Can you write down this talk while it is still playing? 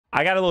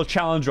I got a little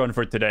challenge run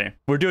for today.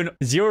 We're doing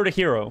 0 to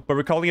hero, but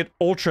we're calling it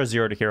ultra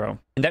 0 to hero.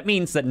 And that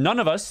means that none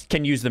of us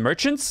can use the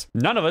merchants.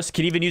 None of us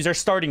can even use our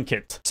starting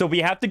kit. So we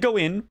have to go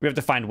in. We have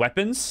to find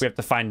weapons. We have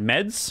to find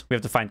meds. We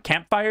have to find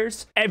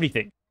campfires.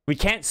 Everything. We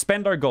can't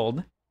spend our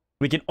gold.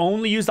 We can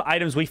only use the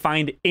items we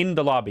find in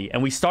the lobby.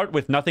 And we start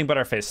with nothing but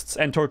our fists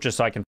and torches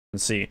so I can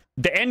see.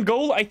 The end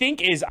goal, I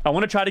think, is I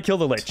want to try to kill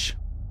the Lich.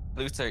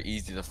 Loots are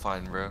easy to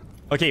find, bro.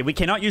 Okay, we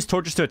cannot use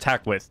torches to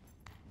attack with.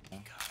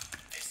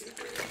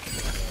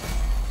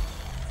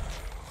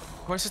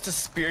 Of course, it's a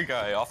spear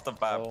guy off the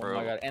bat, bro. Oh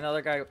my god,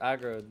 another guy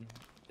aggroed,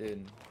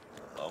 dude.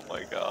 Oh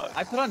my god.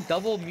 I put on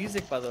double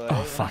music, by the way.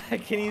 Oh, fuck. I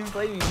can't even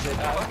play music.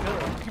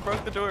 He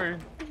broke the door.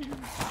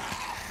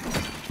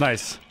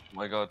 Nice. Oh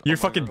my god. You're oh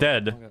my fucking god.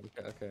 dead.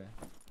 Okay.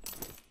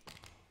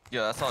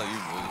 Yeah, that's all you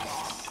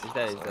lose. He's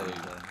dead, he's dead.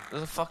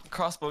 There's a fucking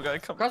crossbow guy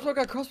coming. Crossbow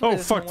guy. Oh,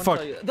 fuck.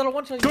 That'll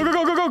one shot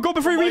you. Go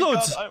before he Oh my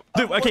reloads. God,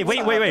 Dude, okay,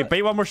 wait.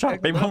 Bait one more shot.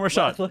 Bait one more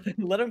shot.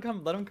 Let him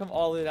come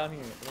all the way down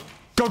here.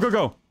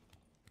 Go.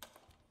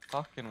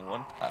 Fucking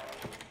one tap.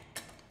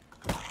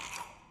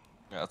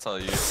 Yeah, that's all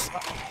you.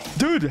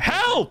 Dude,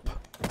 help!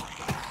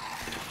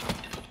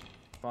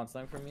 Come on,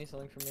 something for me.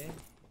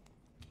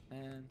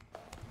 And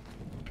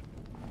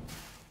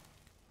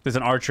There's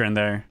an archer in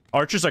there.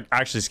 Archers are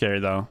actually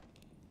scary, though.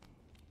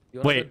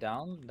 you wanna Wait. go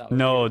down?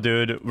 No,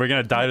 dude. We're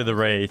gonna die to the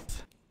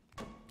wraith.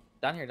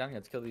 Down here.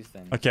 Let's kill these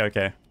things.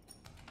 Okay.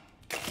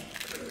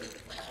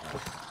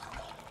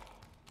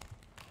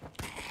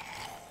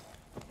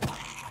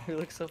 He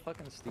looks so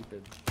fucking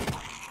stupid.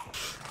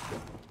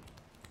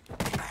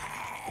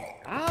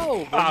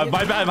 Ow!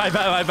 My bad.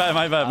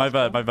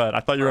 I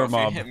thought you were a Bro,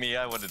 if mob. you hit me,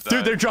 I would have died.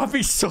 Dude, they're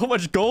dropping so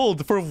much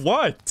gold. For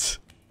what?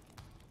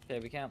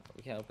 Okay, we can't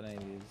open any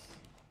of these.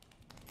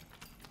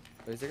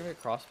 Wait, is there gonna be a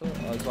crossbow?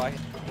 Oh, do I?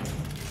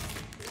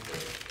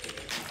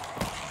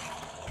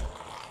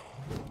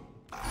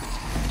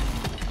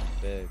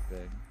 Big.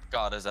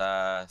 Got his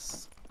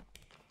ass.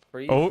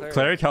 Free Oh,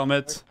 cleric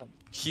helmet.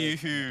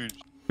 Huge.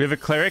 We have a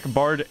cleric,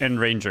 bard, and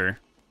ranger.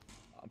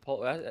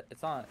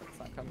 It's not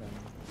coming.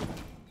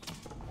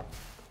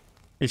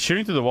 He's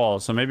shooting through the wall,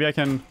 so maybe I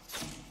can...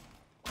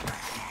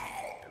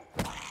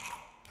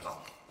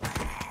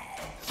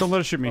 Don't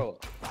let it shoot me. Bro,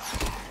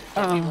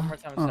 tell me one more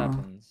time this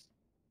happens.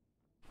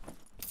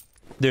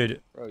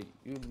 Dude. Bro,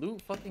 you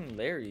loot fucking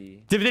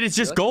Larry. Dude, it's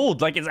just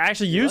gold. Like, it's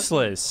actually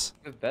useless.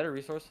 You have better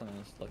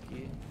resourcefulness,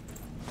 Lucky.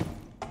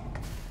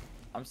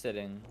 I'm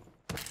sitting.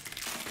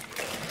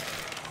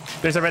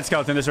 There's a red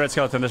skeleton.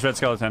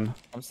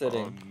 I'm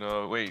sitting. Oh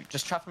no, wait.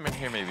 Just trap him in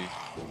here, maybe.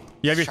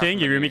 You have your Trap thing?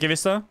 him Your in Rumika here.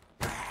 Vista?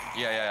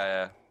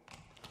 Yeah.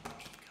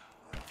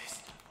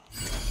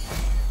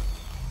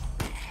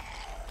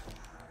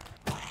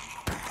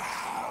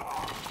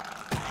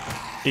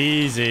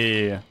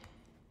 Easy.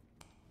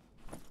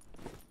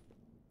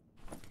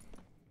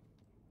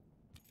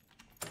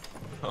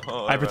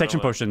 Oh, I have protection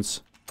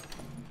potions.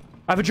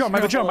 I have a drum.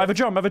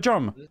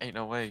 Ain't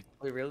no way.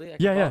 Wait, really?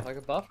 Yeah. I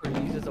could buff or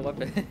use it as a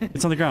weapon.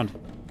 It's on the ground.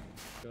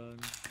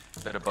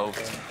 Bit of both.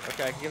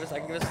 Okay, I can give us.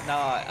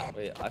 Nah,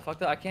 wait, I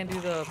fucked up. I can't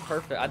do the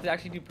perfect. I have to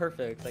actually do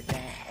perfect. I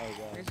can't. Oh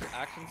god. Here's your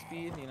action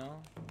speed, you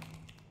know.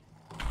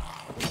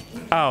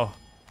 Ow.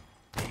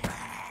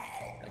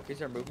 Increase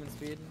your movement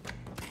speed.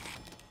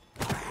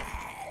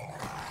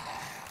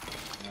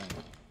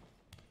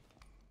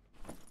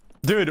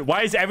 Dude,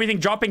 why is everything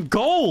dropping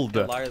gold?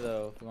 Liar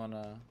though, if you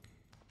wanna.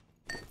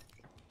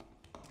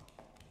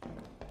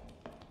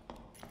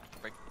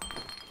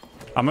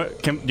 Do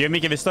you have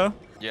Mika Vista?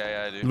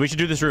 Yeah, I do. We should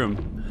do this room.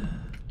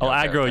 I'll Yeah,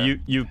 okay, aggro.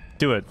 okay. You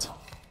do it.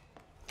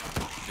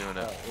 Doing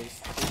it.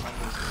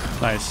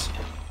 Nice.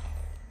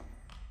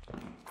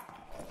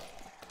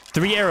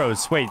 3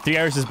 arrows. Wait, 3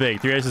 arrows is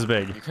big. You're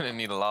gonna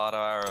need a lot of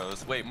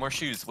arrows. Wait, more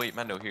shoes. Wait,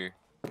 Mendo, here.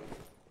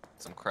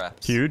 Some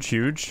craps.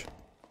 Huge.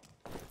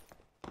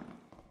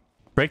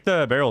 Break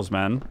the barrels,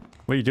 man.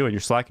 What are you doing? You're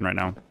slacking right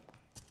now.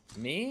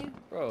 Me,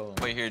 bro.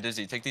 Wait, here,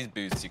 Dizzy. Take these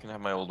boots. You can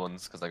have my old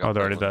ones because I got. Oh,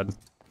 they're already gold dead. ones.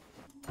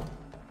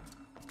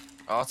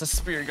 Oh, it's a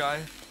spear guy.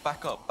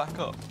 Back up.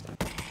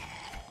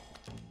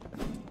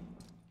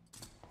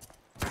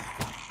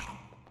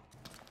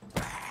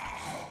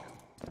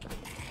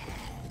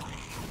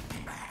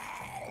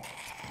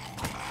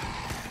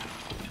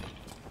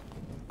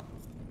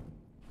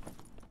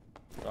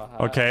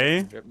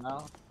 Okay. Drip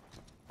now.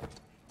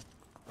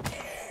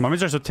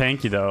 Mummies are so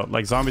tanky, though.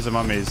 Like zombies and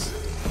mummies.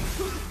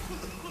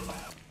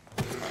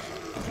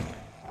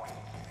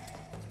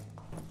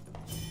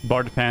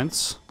 Bard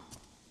pants.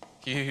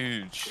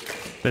 Huge.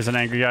 There's an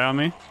angry guy on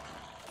me.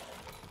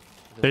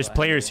 There's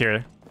players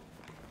here.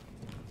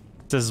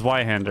 This is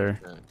Y-hander.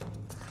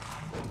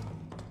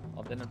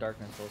 I'll bin of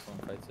darkness while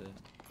someone fights it.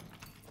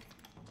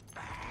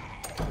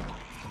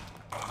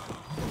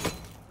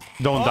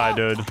 Don't die,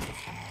 dude.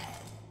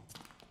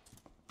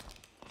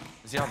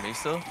 Is he on me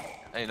still?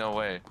 Ain't no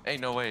way.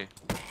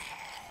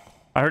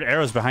 I heard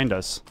arrows behind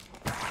us.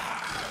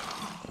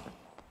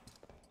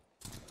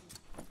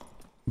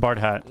 Bard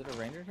hat. Is it a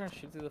ranger trying to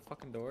shoot through the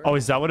fucking door? Oh,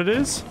 is that what it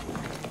is?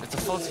 It's a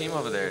full team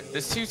over there.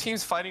 There's 2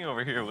 teams fighting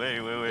over here. Wait.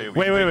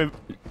 Wait.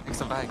 Take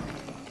some back.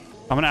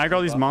 I'm gonna aggro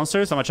all these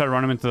monsters. I'm gonna try to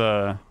run them into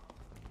the...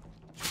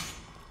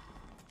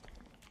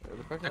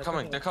 They're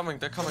coming.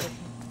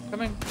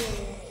 Coming.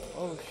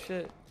 Oh,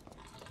 shit.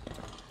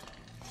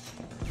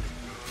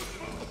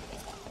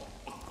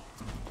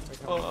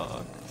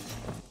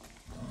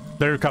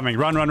 They're coming.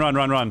 Run.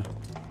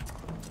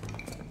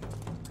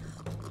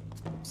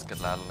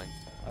 Skedaddling.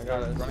 I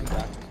got it. Running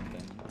back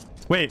or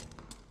something. Wait.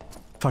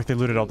 Fuck, they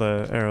looted all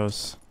the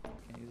arrows.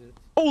 Can't use it.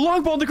 Oh,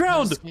 longbow on the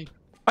ground!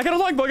 I got a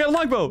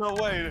longbow. No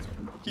way.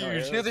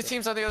 Huge. The other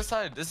team's on the other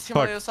side. This team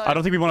on the other Fuck, side. I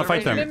don't think we want to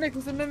fight them.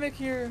 There's a mimic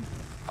here.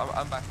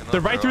 I'm back.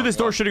 They're right through this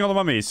door shooting all the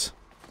mummies.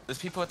 There's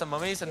people at the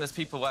mummies and there's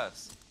people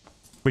west.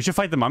 We should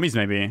fight the mummies,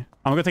 maybe. I'm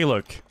gonna go take a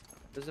look.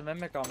 There's a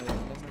mimic on me.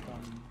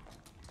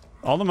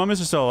 All the mummies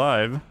are still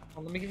alive.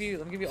 Oh, let me give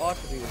you odds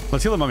for these.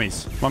 Let's heal the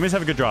mummies. Mummies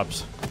have good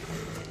drops.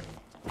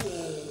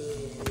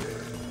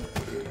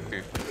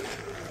 Here.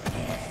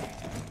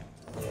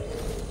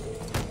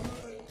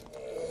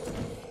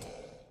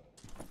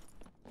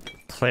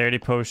 Clarity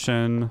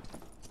potion.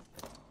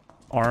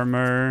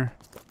 Armor.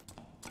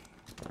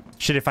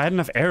 Shit, if I had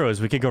enough arrows,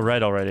 we could go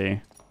red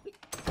already.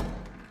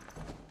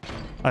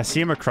 I see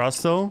him across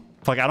though.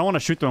 Like, I don't want to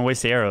shoot them and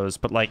waste the arrows,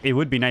 but like, it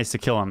would be nice to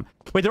kill him.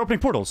 Wait, they're opening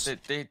portals.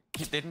 They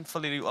didn't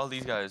fully loot all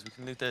these guys. We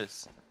can loot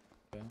this.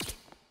 Okay.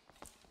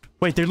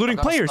 Wait, they're looting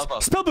I've got a players.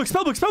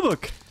 spellbook.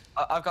 Spellbook.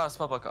 I've got a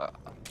spellbook.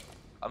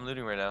 I'm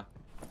looting right now.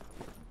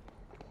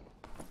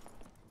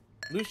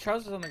 Loose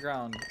trousers on the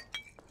ground.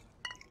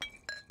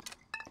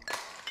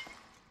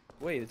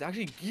 Wait, it's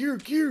actually gear.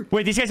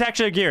 Wait, these guys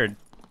actually are geared.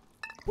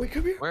 Wait,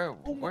 come here. Where are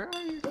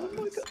you?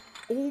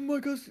 Oh my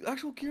god,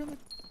 actual gear on the...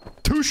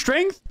 2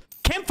 strength.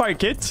 Campfire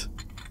kit.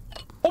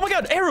 Oh my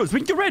god, arrows. We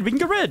can get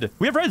red.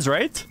 We have reds,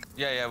 right?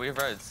 Yeah, we have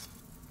reds.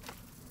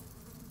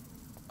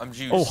 I'm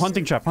juiced. Oh,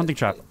 hunting trap. I'm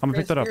gonna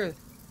pick that up.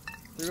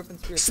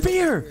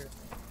 Spear.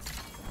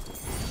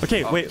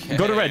 Okay, wait.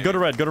 Go to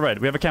red.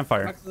 We have a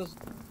campfire.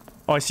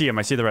 Oh, I see him.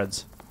 I see the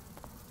reds.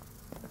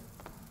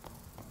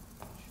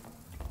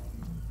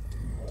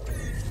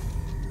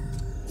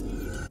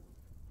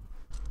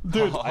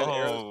 Dude,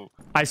 Oh.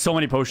 I have so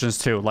many potions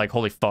too. Like,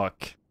 holy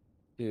fuck.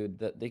 Dude,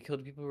 they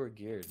killed people who were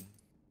geared.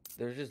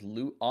 There's just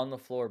loot on the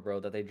floor, bro,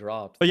 that they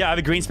dropped. Oh yeah, I have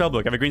a green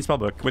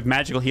spellbook. With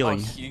magical healing.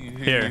 Huge.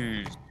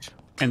 Here.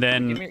 And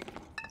then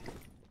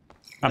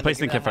I'm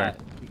placing the campfire.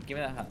 Give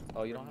me that hat.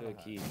 Oh, you don't have a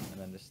key.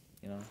 And then just,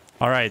 you know.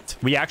 All right,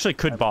 we actually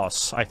could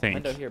boss, I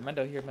think.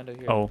 Mendo here.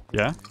 Oh,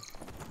 yeah?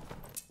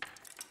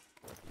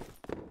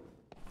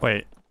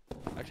 Wait.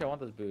 Actually, I want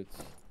those boots.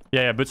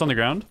 Yeah, boots on the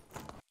ground.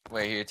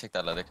 Wait, here, take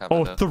that leather cap.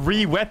 Oh, Mendo.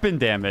 3 weapon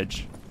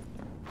damage.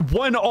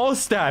 1 all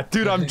stat.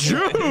 Dude, I'm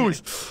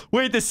juiced.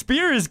 Wait, the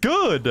spear is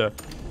good.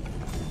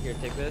 Here,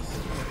 take this.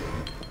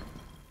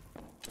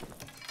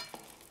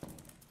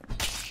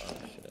 Oh,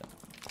 shit.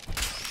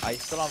 I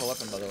still don't have a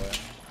weapon, by the way.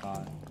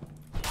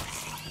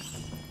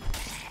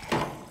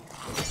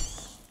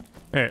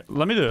 Here,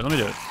 let me do it. We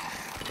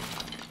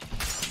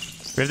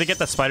have to get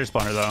the spider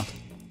spawner, though.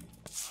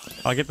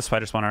 I'll get the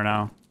spider spawner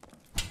now.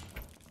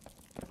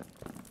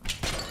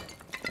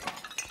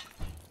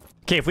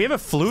 Okay, if we have a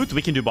flute,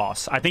 we can do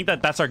boss. I think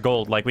that's our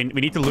goal. Like, we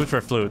need to loot for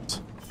a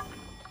flute.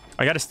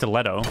 I got a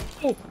stiletto.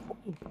 Oh,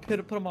 put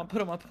him on.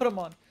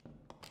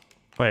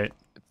 Wait.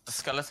 The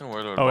skeleton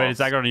warlord. Oh, wait, boss.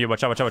 it's aggro on you.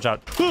 Watch out.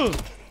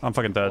 I'm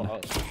fucking dead.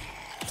 Wait.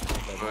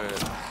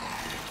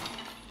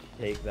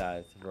 Take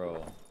that,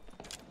 bro.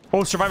 Oh,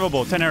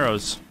 survivable. 10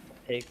 arrows.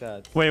 Take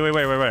that. Wait.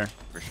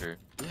 For sure.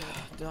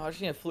 No, I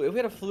just need a flute. If we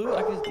had a flute,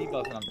 I could just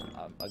debuff and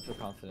I feel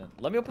confident.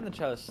 Let me open the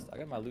chest. I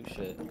got my loot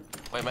shit.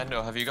 Wait,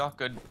 Mendo, have you got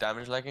good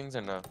damage leggings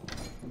or no?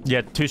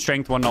 Yeah, 2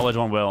 strength, 1 knowledge,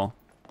 1 will.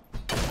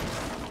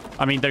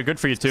 I mean, they're good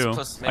for you too.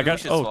 Plus, I maybe we got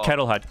should swap.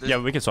 kettle hut. Yeah,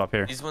 we can swap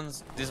here. These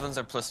ones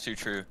are +2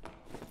 true.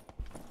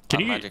 Can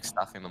I'm you? magic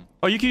staffing them.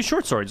 Oh, you can use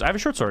short swords. I have a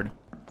short sword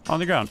on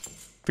the ground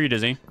for you,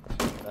 Dizzy.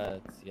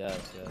 Yes.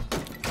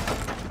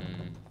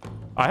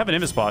 I have an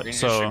invis spot,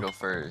 Rangers so should go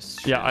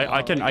first. yeah,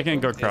 I can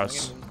go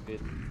across.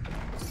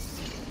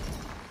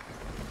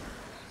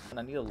 And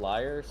I need a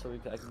lyre so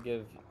I can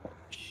give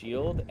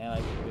shield and I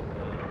can give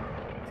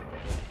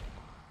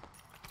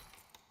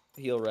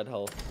heal red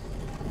health.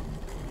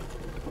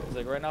 It's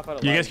like right now if I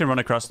don't You guys can run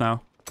across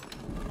now.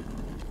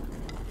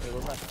 Wait,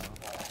 where's that now?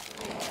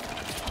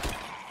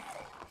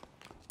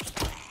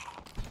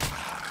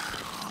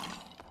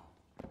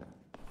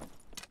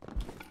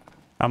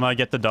 I'm gonna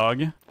get the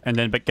dog and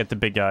then get the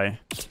big guy.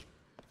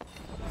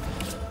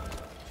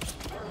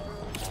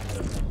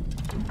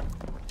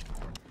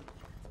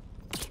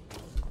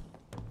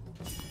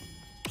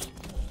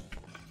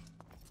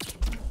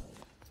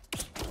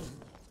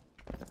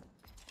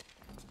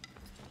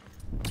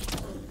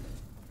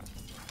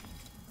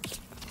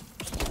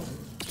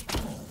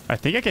 I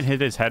think I can hit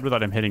his head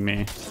without him hitting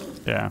me.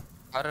 Yeah.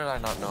 How did I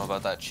not know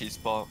about that cheese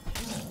spot?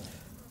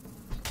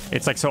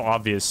 It's like so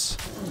obvious.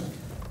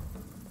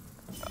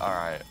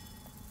 Alright.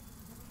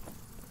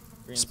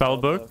 Green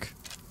Spellbook.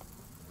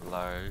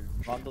 Large.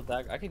 Bundle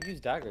dagger. I could use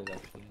daggers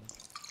actually.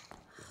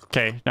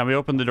 Okay, now we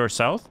open the door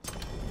south.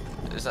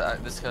 Is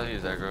that this Kelly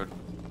is aggroed?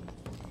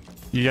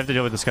 You have to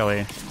deal with the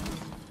skelly.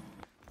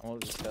 I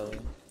want the skelly.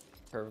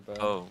 Curve bow.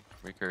 Oh,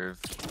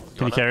 recurve. Can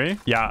you wanna? carry?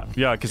 Yeah,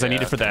 because I need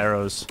Yeah. it for the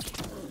arrows.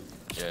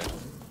 Yeah.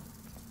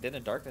 Did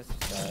in darkness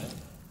guy,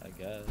 I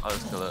guess. I'll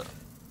just kill it.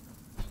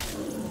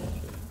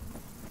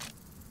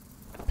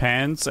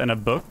 Pants and a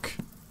book.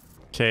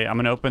 Okay, I'm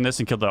gonna open this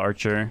and kill the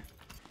archer.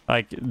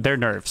 Like, they're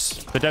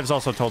nerfs. The devs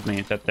also told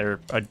me that they're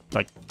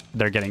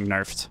they're getting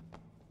nerfed.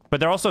 But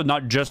they're also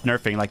not just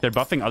nerfing, like they're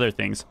buffing other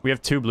things. We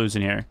have 2 blues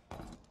in here.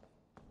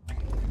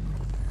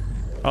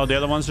 Oh, the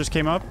other ones just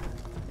came up.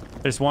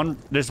 There's one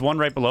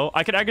right below.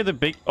 I could aggro the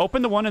big,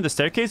 open the one in the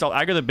staircase. I'll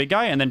aggro the big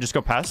guy and then just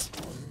go past.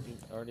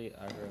 He's already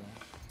aggro.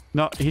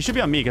 No, he should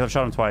be on me because I've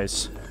shot him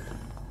twice.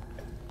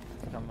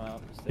 Come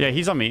up. Yeah,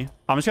 he's on me.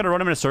 I'm just gonna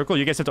run him in a circle.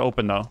 You guys have to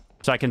open though,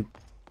 so I can.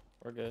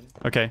 We're good.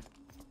 Okay.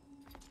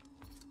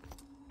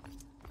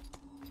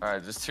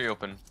 Alright, there's 3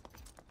 open.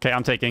 Okay,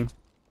 I'm taking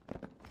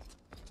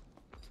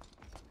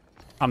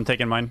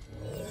mine.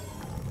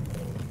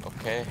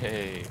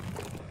 Okay.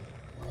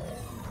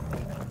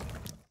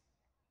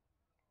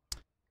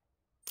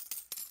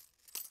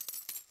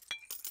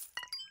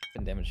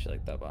 Can damage shit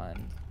like that behind.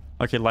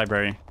 Okay,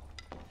 library.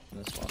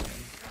 In this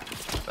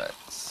one.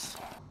 That's.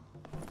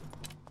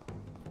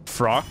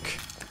 Frock.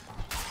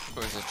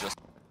 Or is it just.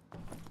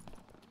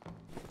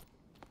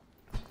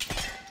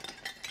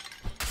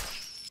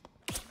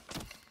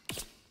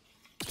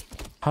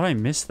 How did I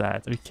miss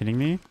that? Are you kidding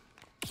me?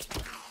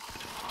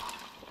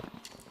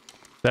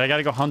 Then I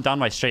gotta go hunt down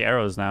my straight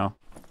arrows now.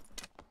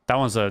 That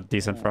one's a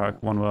decent frog.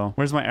 One will.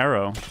 Where's my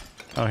arrow?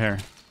 Oh, here.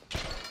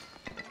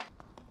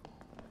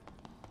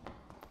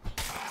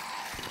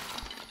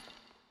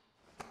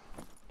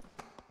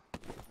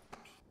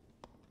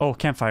 Oh,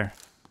 campfire.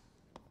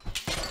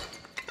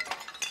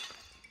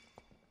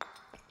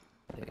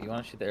 You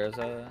want to shoot the arrows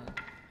out?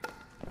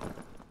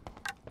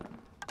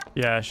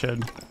 Yeah, I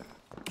should.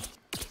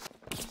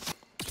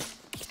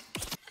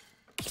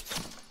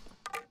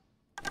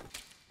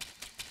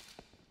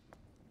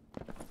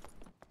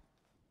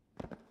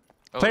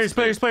 Oh, Players.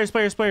 Cleared,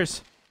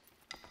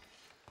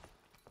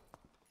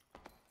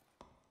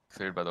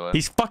 by the way.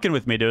 He's fucking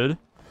with me, dude.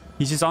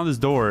 He's just on this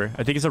door.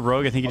 I think it's a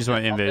rogue. I think he just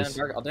went invis.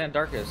 I'll dan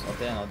darkest.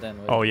 I'll dan.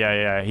 Wait. Oh,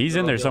 yeah. He's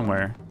in there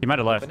somewhere. He might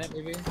have left. Open it,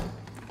 maybe?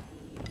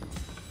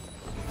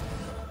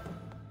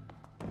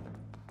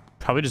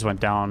 Probably just went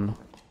down.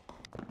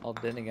 I'll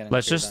dan again. and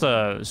Let's clear just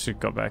them. should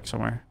go back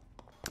somewhere.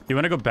 You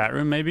want to go bat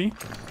room, maybe?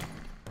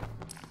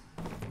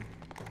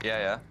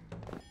 Yeah.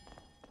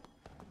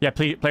 Yeah,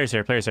 players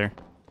here.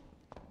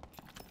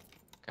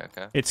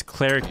 Okay. It's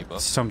cleric Debuff.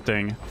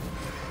 something.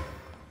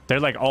 They're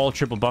like all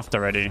triple buffed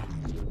already.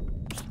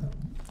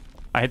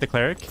 I hit the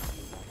cleric.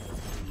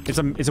 It's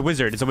a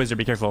wizard.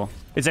 Be careful.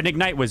 It's an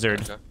ignite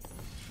wizard. Okay.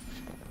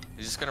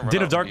 He's just gonna run Din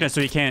out of darkness,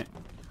 so he can't.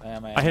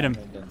 I hit him.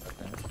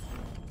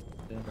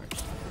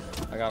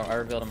 I got him. I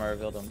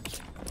revealed him.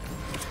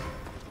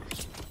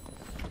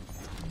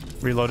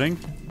 Reloading.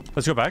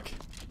 Let's go back.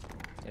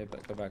 Yeah,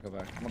 but go back. I'm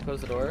gonna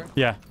close the door.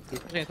 Yeah. He's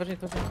pushing.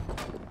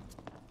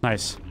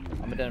 Nice. I'm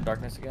gonna den of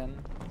darkness again.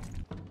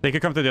 They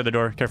could come through the other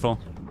door. Careful.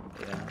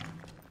 Yeah.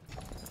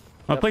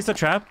 I'll place the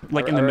trap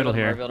like in the middle I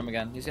here. revealed him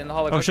again. He's in the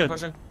hallway. Oh, shit.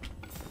 Pushing.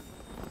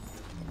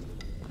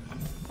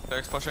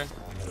 Cleric's pushing.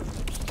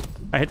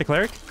 I hit the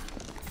cleric.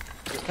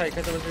 Just kite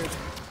the wizard.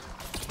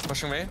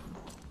 Pushing me.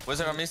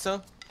 Wizard on me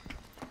still.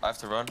 I have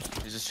to run.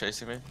 He's just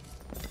chasing me.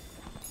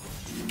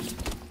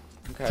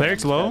 Okay,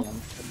 Cleric's I'm low. dead.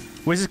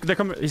 Wait, he's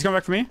coming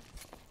back for me.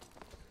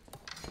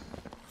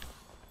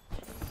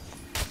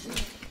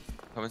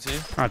 Coming to you.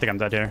 I think I'm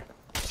dead here.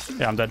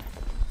 Yeah, I'm dead.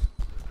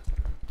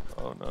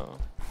 Oh no.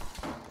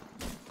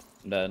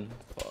 I'm dead.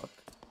 Fuck.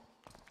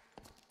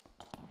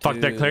 Fuck,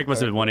 that Dude, cleric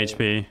was at 1 okay.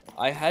 HP.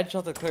 I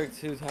headshot the cleric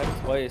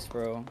twice,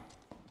 bro.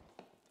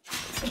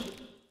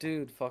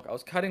 Dude, fuck. I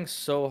was cutting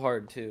so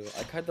hard too.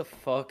 I cut the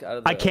fuck out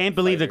of the I can't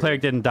believe the fighter.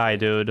 cleric didn't die,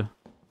 dude.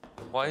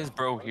 Why is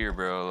bro here,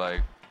 bro?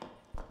 Like,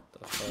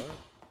 The fuck?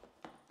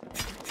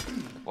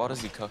 what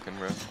is he cooking,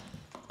 bro?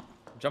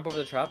 Jump over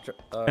the trap.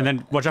 And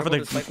then watch out for jump over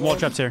the spike wall walls,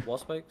 traps here. Wall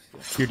spikes? Yeah.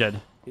 You're dead.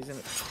 He's in.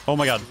 Oh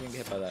my god. He's gonna get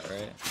hit by that,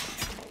 right?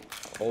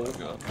 Oh,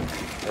 God.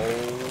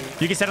 oh.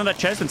 You can sit on that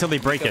chest until they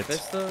break Mika it.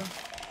 Fista?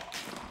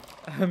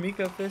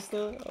 Mika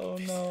Fista? Oh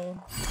no.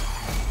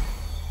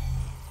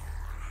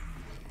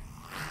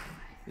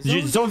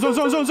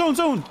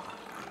 Zone.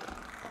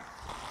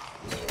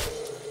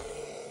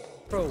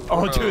 Bro,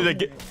 Oh, Bro.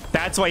 dude,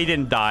 that's why he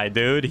didn't die,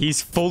 dude.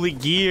 He's fully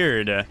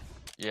geared. All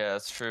Yeah,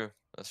 that's true.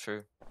 That's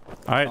true.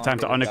 right, time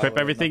to dude, that unequip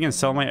was everything and nothing.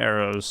 sell my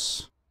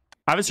arrows.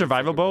 I have a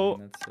survival bow.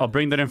 That's I'll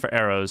bring that in for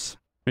arrows.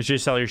 Make sure you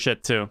sell your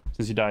shit too,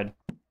 since you died.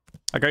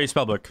 I got your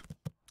spellbook.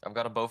 I've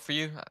got a bow for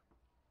you,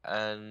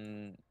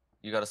 and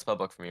you got a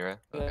spellbook for me, right?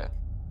 Yeah. Okay.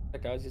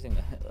 That guy was using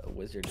a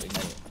wizard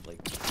ignite, like.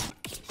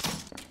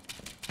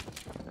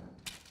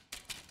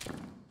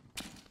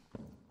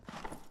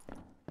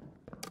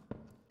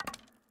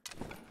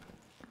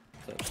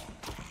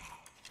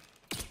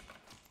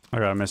 I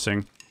got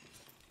missing.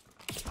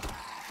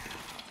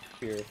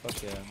 Here,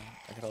 fuck yeah.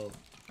 I can help.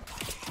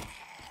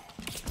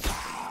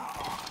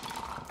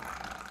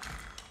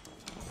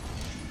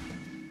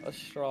 A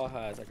straw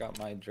hat. I got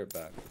my drip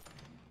back.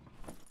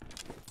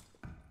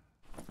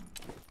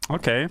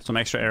 Okay, some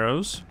extra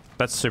arrows.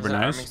 That's super There's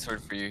an nice. arming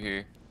sword for you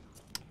here.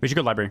 We should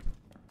go library.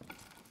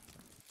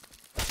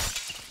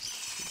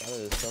 That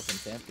is fucking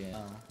champion.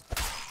 Oh.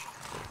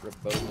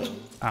 Rip both of them.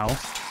 Ow.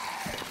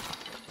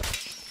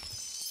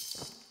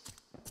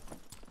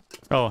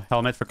 Oh,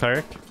 helmet for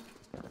cleric.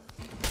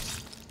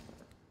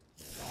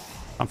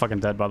 I'm fucking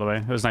dead, by the way.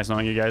 It was nice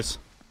knowing you guys.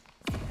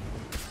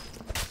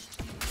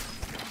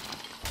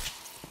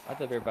 I'll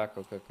be right back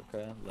real quick,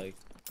 okay? Like,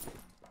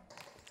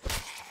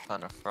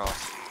 Kind of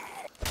frost.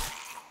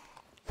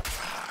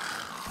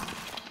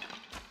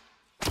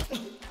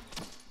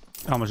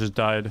 I almost just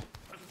died.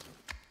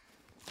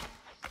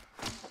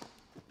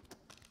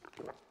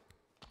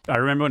 I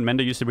remember when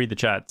Mendo used to read the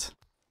chat.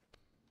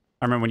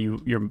 I remember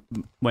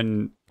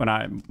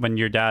when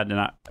your dad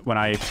and I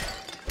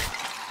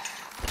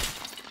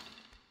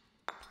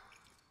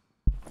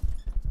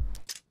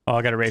Oh,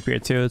 I got a rapier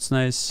too. It's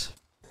nice.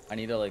 I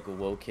need a like a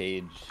low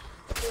cage.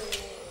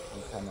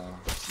 I'm kind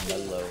of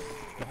mellow.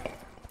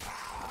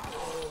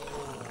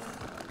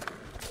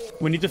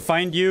 We need to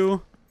find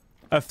you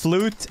a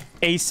flute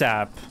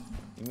ASAP.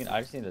 You mean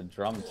I just need a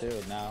drum too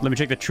now? Let me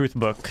check the truth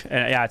book.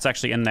 Yeah, it's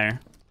actually in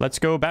there. Let's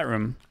go bat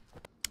room.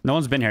 No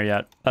one's been here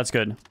yet. That's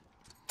good.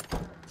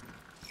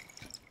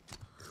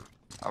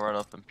 I'll run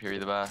up and parry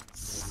the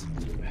bats.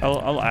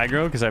 I'll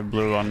aggro because I have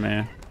blue on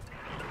me.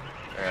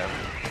 Yeah.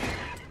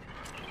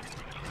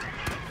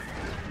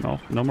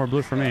 No more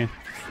blue for me.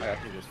 I got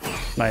you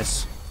just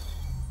Nice.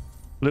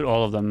 Loot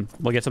all of them.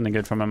 We'll get something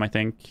good from them, I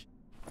think.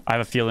 I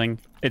have a feeling.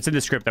 It's in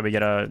the script that we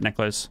get a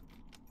necklace.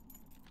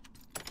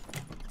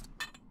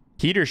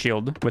 Heater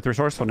shield with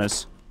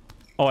resourcefulness.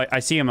 Oh, I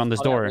see him on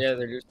this door. Yeah,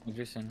 they're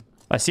juicing.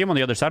 I see him on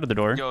the other side of the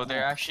door. Yo,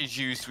 they're actually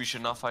juiced. We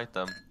should not fight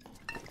them.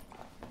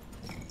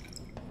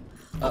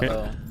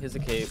 Uh-oh. Here's a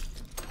cape.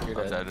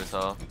 You're I'm dead. dead as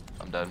well.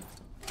 I'm dead.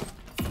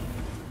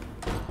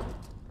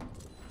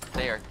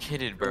 They are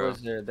kitted, Where bro.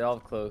 was there? They all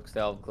have cloaks. They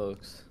all have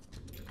cloaks.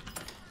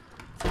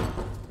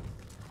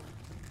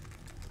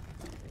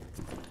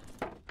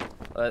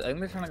 I think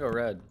they're trying to go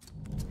red.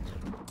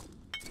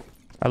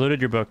 I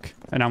looted your book,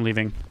 and I'm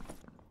leaving.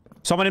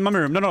 Someone in my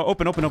room. No,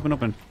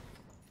 open.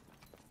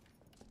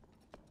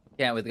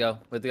 Yeah, with the go.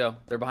 With the go.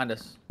 They're behind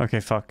us. Okay,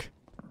 fuck.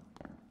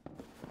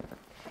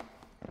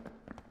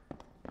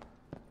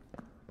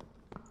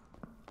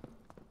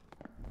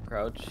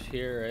 Crouch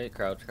here, right?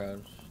 Crouch.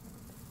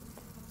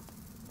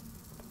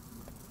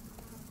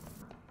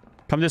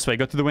 Come this way.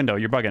 Go through the window.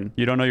 You're bugging.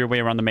 You don't know your way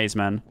around the maze,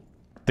 man.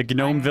 The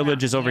gnome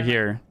village is over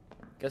here.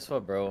 Guess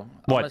what, bro?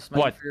 What?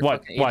 What?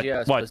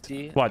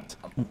 What?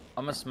 I'm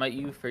gonna smite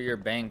you for your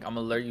bank. I'm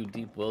gonna lure you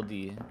deep,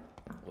 Luddee.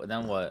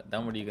 Then what?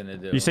 Then what are you gonna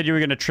do? You said you were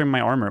gonna trim my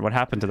armor. What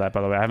happened to that,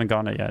 by the way? I haven't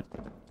gotten it yet.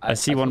 I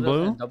see one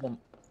blue.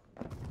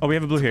 Oh, we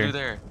have a blue here. Blue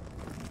there.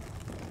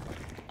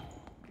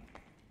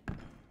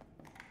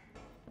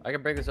 I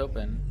can break this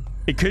open.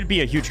 It could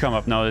be a huge come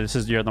up. No, this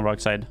is you're on the wrong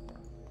side.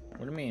 What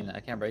do you mean? I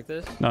can't break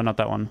this? No, not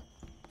that one.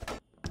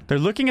 They're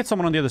looking at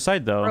someone on the other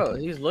side, though. Bro,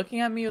 he's looking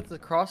at me with the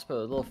crossbow,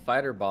 the little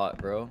fighter bot,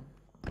 bro.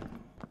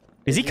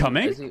 Is he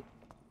coming?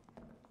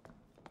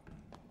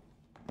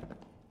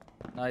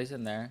 No, he's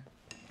in there.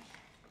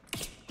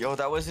 Yo,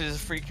 that was his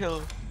free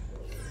kill.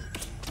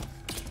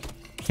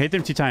 Hit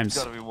them 2 times.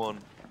 It's gotta be one.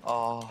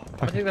 Oh. I'm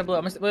gonna take that blue.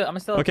 I'm gonna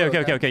still.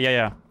 Okay.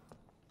 Yeah.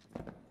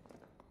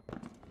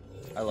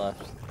 I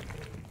left.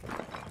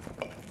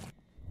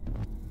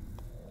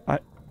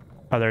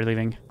 Oh, they're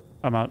leaving.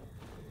 I'm out.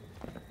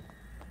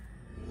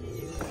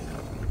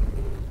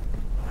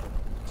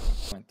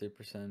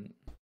 0.3%.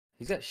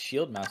 He's got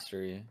shield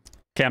mastery.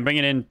 Okay, I'm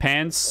bringing in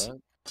pants.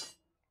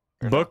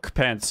 What? Book,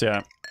 pants,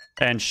 yeah.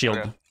 And shield.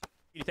 Okay.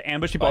 You need to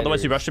ambush people,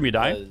 otherwise you rush them, you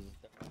die.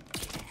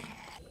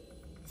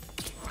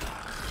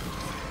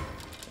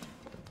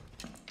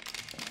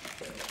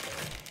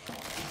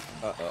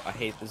 Uh-oh, I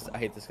hate this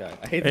guy.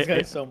 I hate this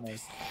guy so much.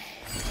 This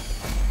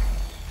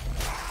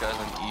guy's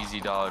an easy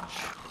dodge.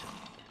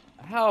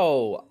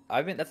 How?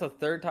 That's the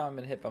 3rd time I've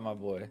been hit by my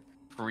boy.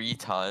 3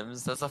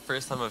 times? That's the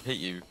first time I've hit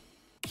you.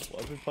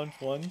 Well, I've been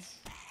punched once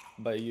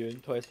by you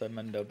and twice by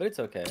Mendo, but it's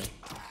okay.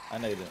 I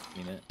know you didn't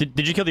mean it.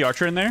 Did you kill the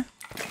archer in there?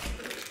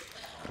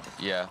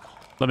 Yeah.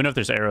 Let me know if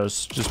there's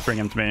arrows. Just bring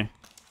them to me.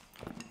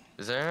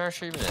 Is there an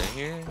archer even in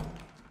here?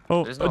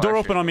 Oh, There's no door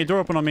archer open on me. Door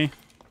open on me.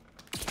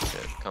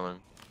 Shit,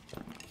 coming.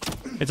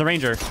 It's a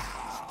ranger.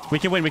 We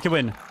can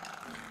win.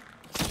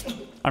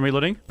 I'm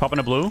reloading. Popping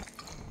a blue.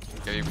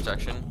 Give you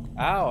protection.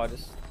 Ow, I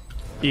just...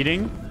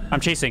 Eating. I'm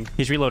chasing.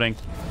 He's reloading.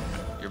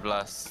 You're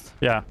blessed.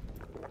 Yeah.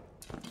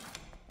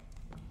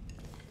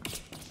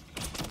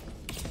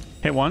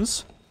 Hit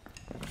once.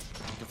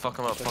 Fuck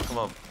him up.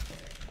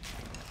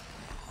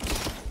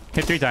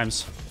 Hit 3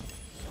 times.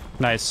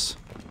 Nice.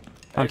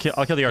 I'll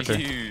kill the archer.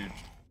 Huge.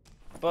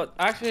 But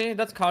actually,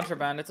 that's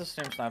contraband. It's a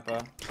stream sniper.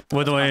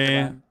 By the way,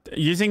 contraband.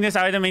 using this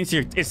item means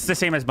it's the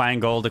same as buying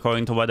gold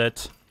according to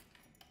Reddit.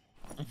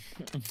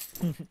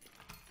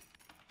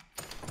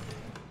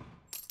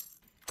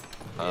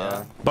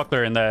 Yeah.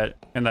 Buckler in that.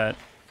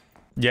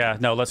 Yeah,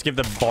 no, let's give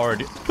the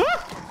bard.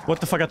 What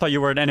the fuck? I thought you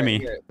were an enemy.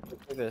 Here, look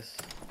at this.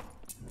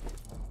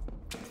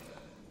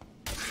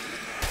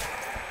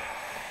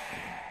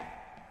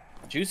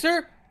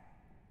 Juicer?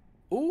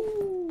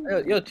 Ooh.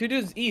 Yo, two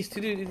dudes east.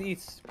 Two dudes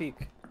east. Peek.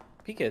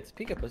 Peek it,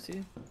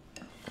 pussy.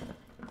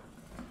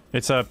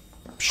 It's a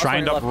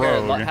shrined up Also on your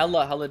rogue. left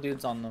here, hella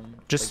dudes on them.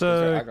 Just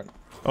like,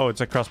 oh,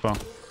 it's a crossbow.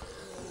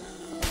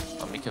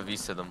 I'll make a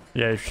visa them.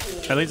 Yeah,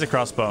 at least a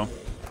crossbow.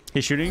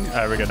 He's shooting. We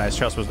got nice.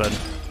 Crossbow's dead.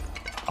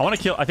 I want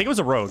to kill. I think it was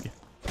a rogue.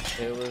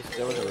 It was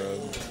a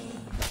rogue.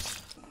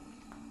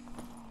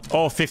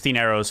 Oh, 15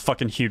 arrows.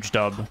 Fucking huge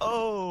dub.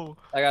 Oh,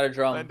 I got a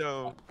drum.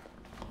 Mendo.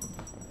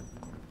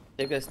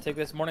 Take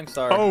this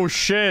Morningstar. Oh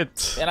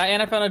shit. And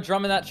I found a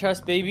drum in that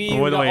chest, baby.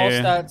 Wait, We got all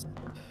wait. stats.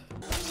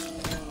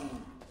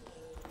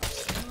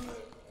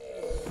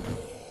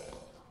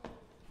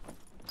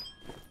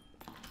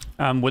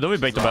 Would we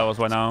break the barrels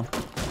right now?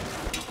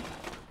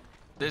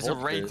 There's a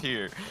Vultures. wraith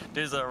here.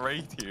 There's a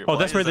wraith here. Oh, Why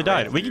that's where is they a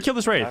died. wraith We can here? kill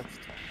this wraith.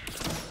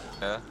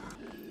 Yeah.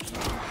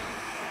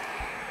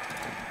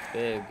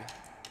 Big.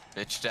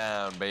 Bitch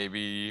down,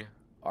 baby.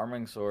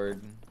 Arming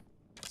sword.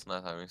 It's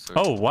not having sword.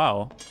 Oh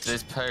wow.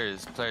 There's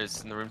players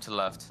in the room to the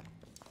left.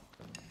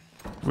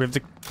 We have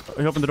to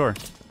open the door.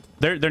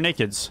 They're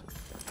nakeds.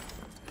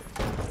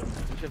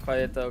 We should fight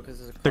it though,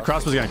 because The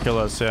crossbow's gonna kill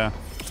us. Yeah.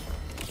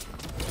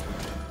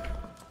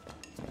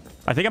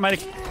 I think I might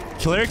have.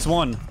 Cleric's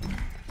won.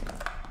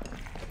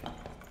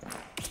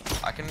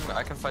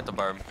 I can fight the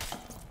barb.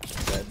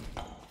 Dead.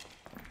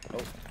 Oh,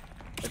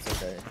 it's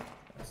okay.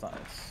 It's not.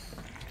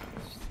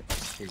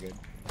 You're good.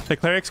 The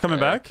cleric's coming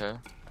Yeah, back. Okay.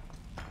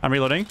 I'm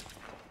reloading.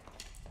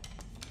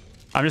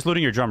 I'm just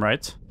looting your drum,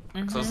 right?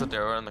 Close the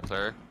door on the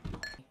cleric.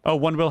 Oh,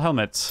 one wheel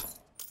helmet.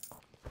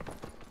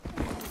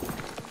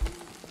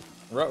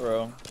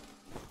 Ruh-roh.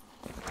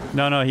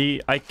 No,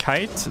 I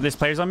kite. This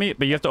player's on me,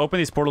 but you have to open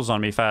these portals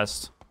on me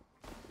fast.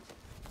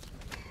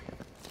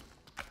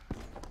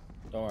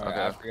 Don't worry,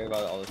 Okay. I forget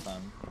about it all the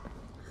time.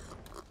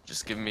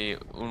 Just give me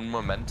un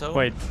momento.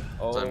 Wait,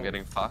 Oh, So I'm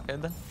getting fucked.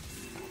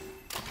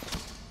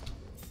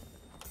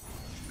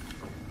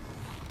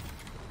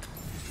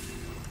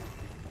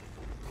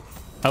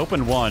 I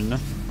opened one.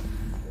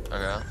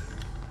 Okay.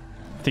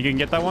 Think you can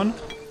get that one?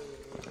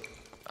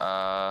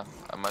 I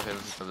might be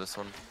able to do this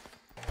one.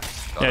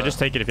 Got Yeah, it. just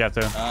take it if you have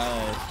to.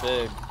 nice.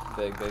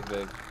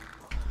 Big.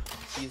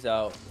 He's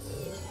out.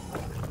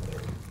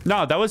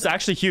 No, that was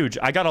actually huge.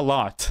 I got a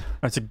lot.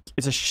 It's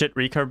a shit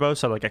recurve bow,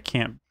 so like I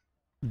can't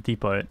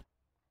depot it.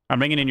 I'm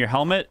bringing in your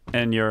helmet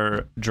and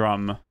your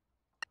drum.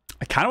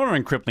 I kind of want to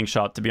run crippling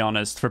shot, to be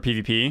honest, for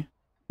PvP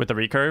with the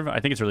recurve. I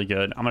think it's really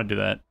good. I'm gonna do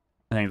that.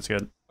 I think it's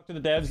good. Talked to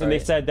the devs and they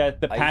said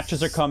that the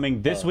patches are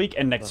coming this week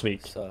and next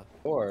week.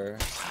 Or,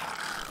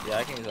 yeah,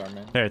 I can use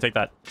armor. There, take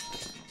that.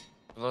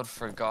 Blood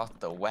forgot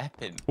the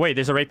weapon. Wait,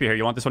 there's a rapier here.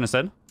 You want this one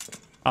instead?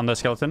 On the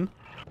skeleton?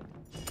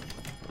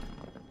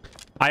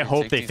 I Here,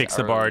 hope take they these fix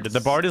the bard. arrows. The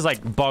bard is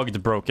like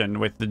bugged broken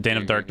with the Dane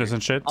of Here, Darkness here.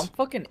 and shit. I'm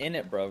fucking in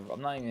it, bro.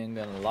 I'm not even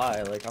gonna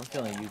lie. Like, I'm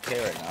feeling UK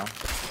right now.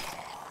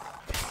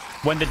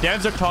 When the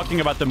devs are talking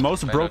about the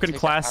most Mendo, broken take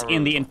class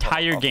in the arrows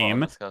entire off game,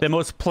 let's go. the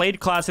most played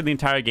class in the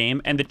entire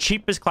game, and the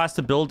cheapest class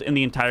to build in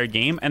the entire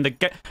game, and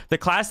the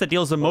class that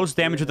deals the most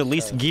damage with the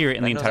least gear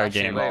in the Mendo's entire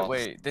actually game.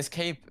 Wait. This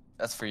cape,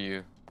 that's for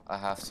you. I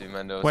have to,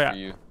 Mendo. It's Wait, for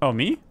you. oh,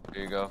 me?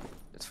 Here you go.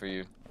 It's for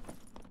you.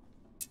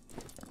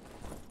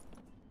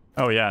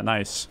 Oh, yeah,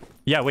 nice.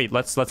 Yeah, wait,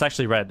 let's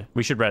actually red.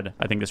 We should red,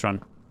 I think, this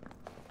run.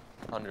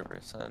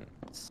 100%.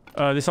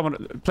 There's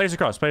someone... Players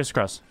across.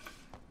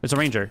 There's a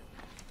ranger.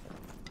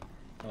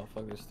 Oh,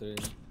 fuck, there's 3.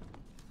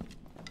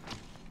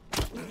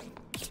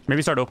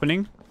 Maybe start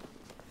opening.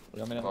 You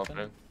want me to I'm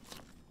open?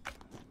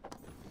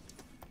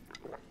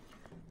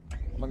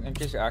 opening.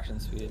 Increase your action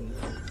speed.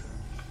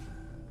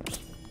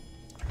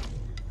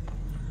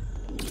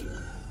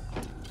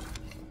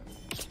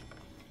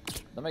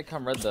 That might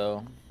come red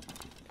though,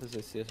 because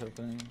they see us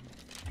opening.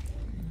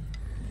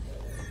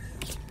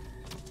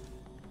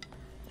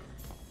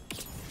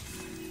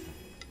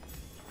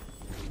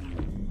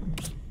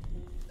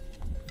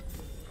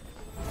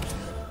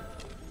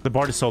 The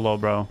bard is so low,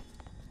 bro.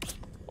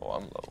 Oh,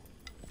 I'm low.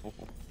 Ooh.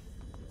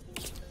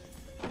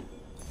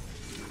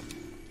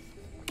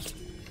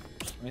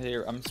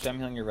 I'm spam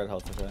healing your red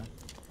health, okay?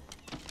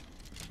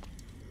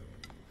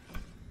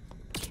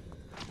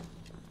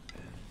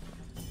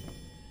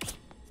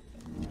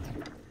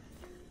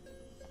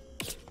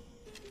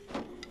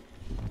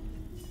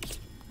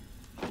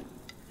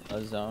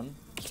 A zone.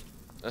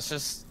 Let's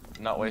just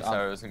not waste I'm-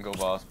 arrows and go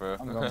boss, bro.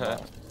 I'm going back.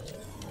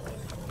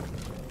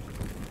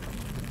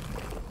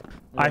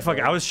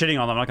 I was shitting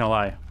on them, I'm not gonna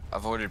lie.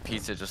 I've ordered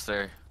pizza just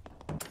there.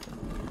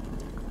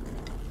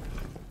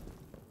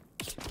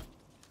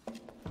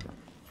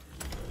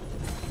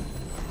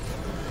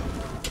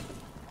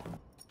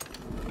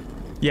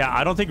 Yeah,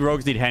 I don't think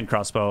rogues need hand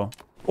crossbow.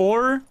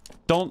 Or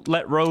don't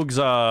let rogues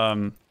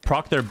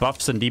proc their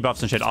buffs and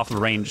debuffs and shit off of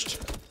ranged.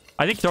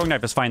 I think throwing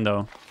knife is fine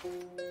though.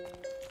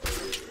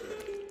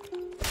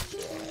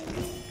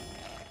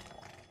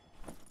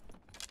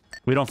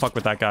 We don't fuck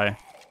with that guy.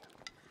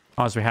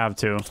 Unless we have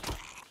to.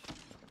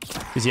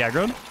 Is he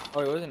aggroed?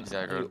 Oh, it wasn't. He's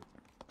aggroed.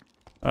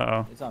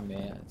 Uh-oh. It's on me.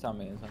 It's on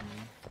me. It's on me.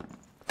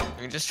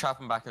 We can just trap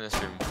him back in this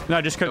room. No,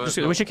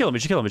 we should kill him. We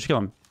should kill him. We should kill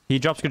him. He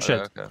drops good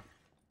shit. Okay.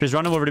 Just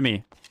run him over to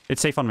me.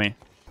 It's safe on me.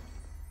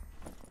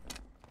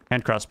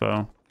 Hand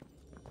crossbow.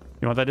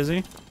 You want that,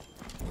 Izzy?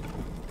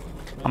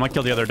 I'm gonna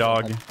kill the other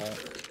dog.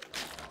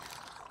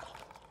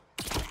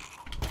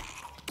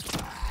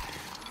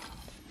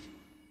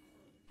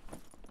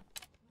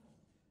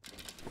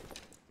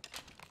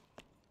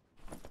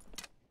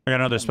 I got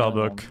another spell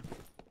book.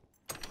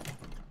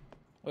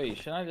 Wait,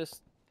 should I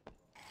just...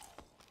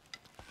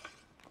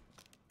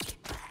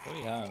 What do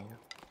you have?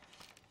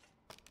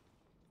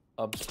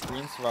 A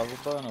green survival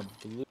bow and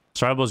a blue...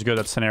 Survival is good.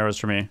 That's 10 arrows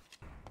for me.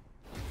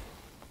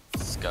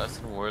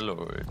 Skeleton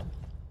Warlord.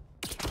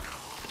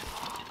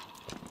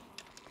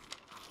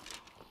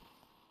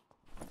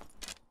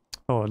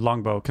 Oh,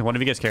 longbow. Can one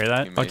of you guys carry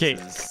that? He Okay,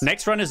 misses.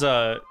 next run is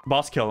a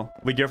boss kill.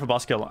 We gear for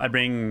boss kill. I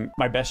bring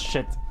my best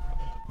shit.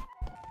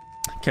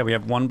 Okay, we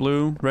have one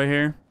blue right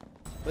here.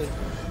 Wait.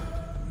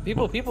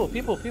 People.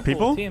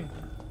 People? Team.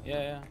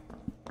 Yeah.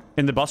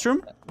 In the boss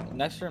room?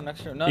 Next room.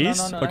 No,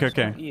 East? no. Okay, Next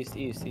room. okay.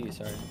 East,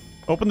 sorry.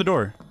 Open the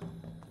door.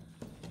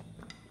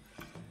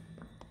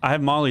 I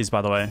have mollies,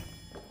 by the way.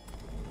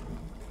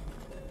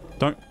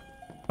 Don't...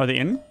 Are they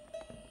in?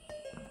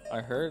 I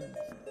heard...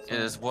 Yeah,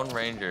 there's one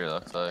ranger, it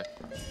looks like.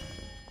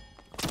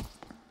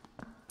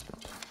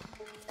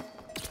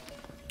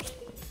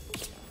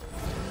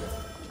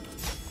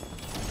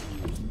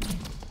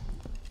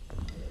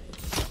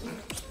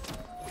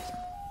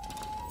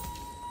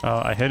 Oh,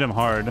 I hit him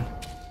hard.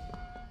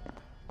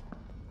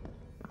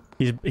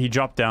 He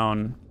dropped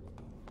down.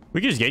 We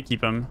could just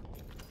gatekeep him.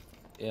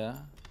 Yeah.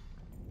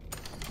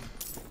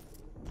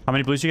 How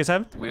many blues do you guys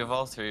have? We have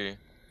all three.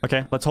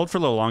 Okay, let's hold for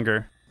a little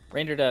longer.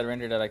 Ranger dead,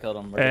 I killed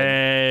him. We're good.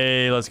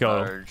 Hey, let's go.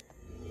 Large.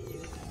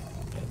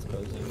 Yeah, it's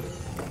closing.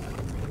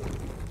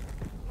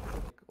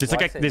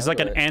 There's like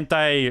an Why say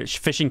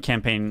anti-fishing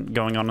campaign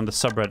going on the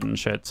subreddit and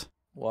shit.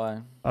 Why?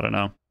 I don't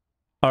know.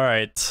 All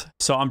right,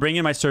 so I'm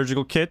bringing my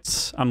surgical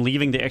kits. I'm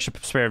leaving the extra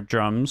spare of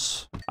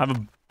drums. I have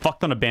a fuck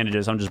ton of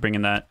bandages. I'm just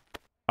bringing that.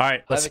 All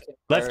right, let's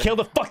kill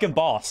the fucking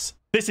boss.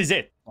 This is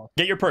it.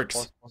 Get your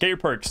perks. Get your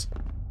perks.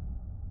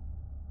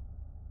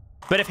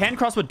 But if hand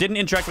crossbow didn't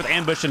interact with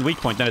ambush and weak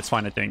point, then it's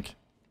fine, I think.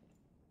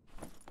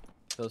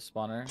 So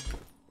spawner.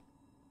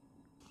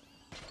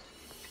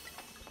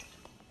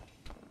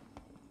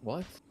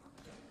 What?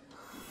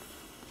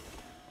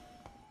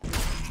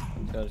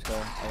 Let's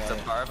go. It's a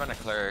barb and a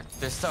cleric.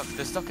 They're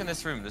stuck in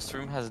this room. This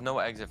room has no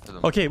exit for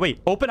them. Okay, wait.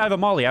 Open. I have a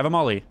molly.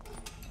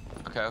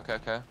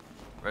 Okay.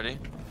 Ready?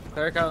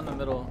 Cleric out in the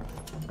middle.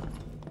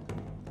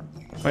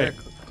 Wait.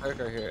 Cleric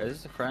right here. Is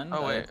this a friend?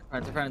 Oh, wait.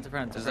 It's a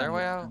friend. Is there a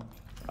way out?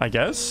 I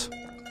guess.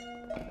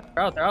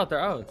 They're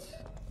out.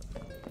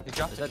 He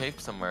dropped a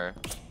cape somewhere.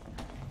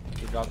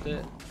 He dropped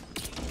it.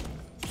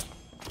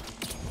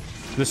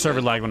 The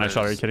server lagged when I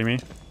shot. Are you kidding me?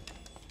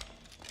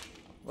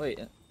 Wait.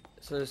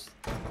 So there's...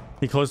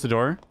 He closed the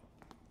door.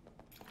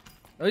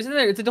 Oh, he's in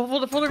there. It's a full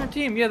different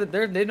team. Yeah,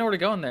 they know where to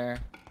go in there.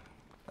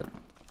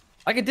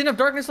 I can din of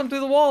darkness them through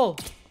the wall.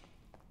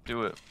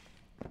 Do it.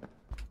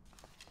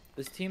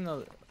 This team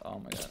though. Oh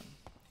my god.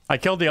 I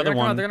killed the other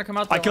one. They're gonna come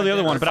out. I killed the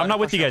other one, but I'm not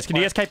with you guys. Can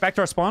you guys kite back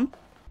to our spawn?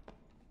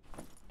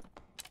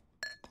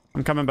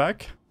 I'm coming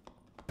back.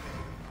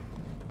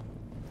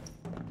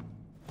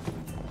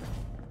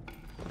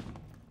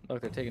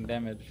 Look, they're taking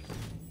damage.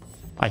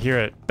 I hear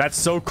it. That's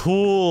so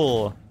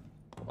cool.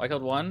 I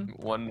killed one.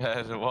 One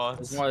head at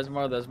once. There's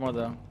more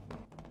though.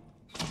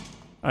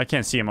 I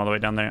can't see him all the way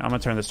down there. I'm gonna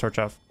turn this torch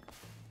off.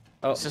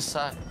 Oh. It's just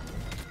sad.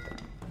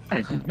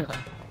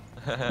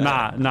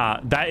 Nah.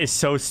 That is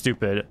so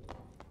stupid.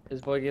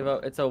 His boy gave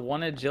up. It's a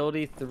 1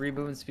 agility, 3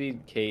 movement speed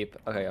cape.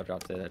 Okay, I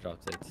dropped it.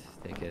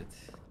 Take it.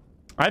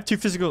 I have 2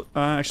 physical.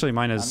 Actually,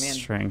 mine is I mean,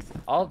 strength.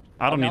 I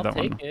don't need that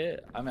take one.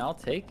 It. I mean, I'll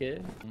take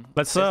it.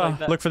 Let's Like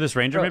that. look for this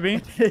ranger, Bro, maybe.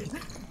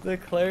 The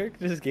cleric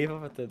just gave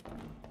up at the.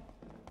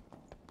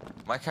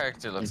 My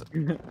character looks.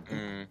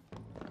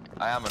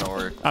 I am an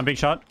orc. I'm being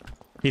shot.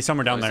 He's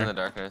somewhere down He's there. in the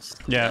darkness.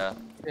 Yeah.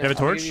 You have a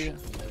torch? Yeah,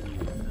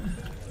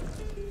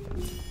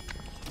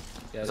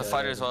 There's a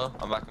fighter as well.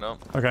 I'm backing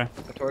up. Okay.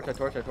 A torch.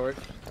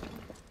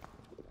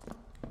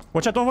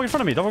 Watch out! Don't walk in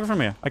front of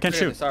me. I can't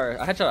shoot. Sorry,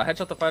 I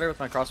headshot the fighter with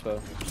my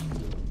crossbow.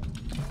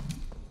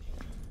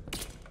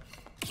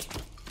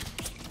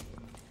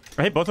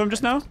 I hit both of them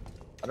just now.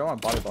 I don't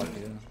want to body block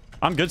you.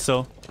 I'm good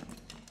still.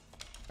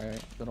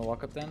 Alright, gonna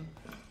walk up then.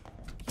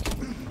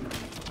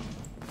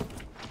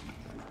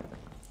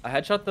 I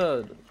headshot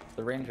the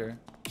ranger.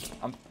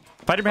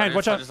 Fighter behind.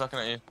 Watch out. Fighter's looking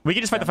at you. We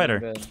can just fight the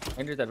fighter.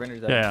 Ranger's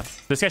dead. Yeah.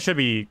 This guy should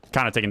be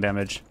kind of taking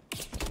damage.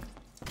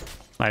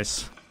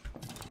 Nice.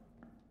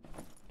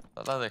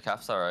 That leather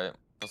cap's alright.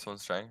 Plus 1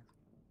 strength.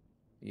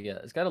 Yeah,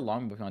 it's got a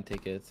longbow if you want to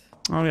take it.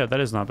 Oh yeah, that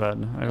is not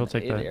bad. I will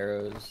take 8 that.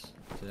 arrows.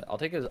 I'll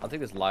take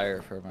this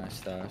lyre for my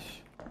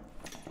stash.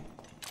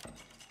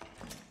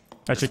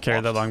 I should carry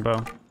that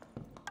longbow.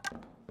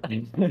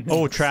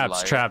 Oh,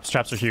 traps, Liar.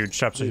 traps are huge.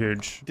 Traps are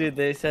huge. Dude,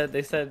 they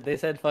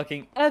said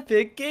fucking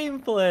epic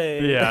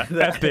gameplay. Yeah,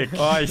 epic.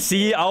 Oh, I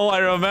see. Oh, I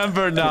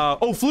remember now.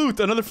 Oh, flute,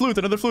 another flute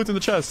in the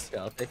chest.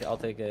 Yeah, I'll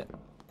take it.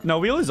 No,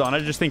 wheel is on. I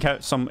just think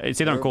it's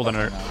either on cooldown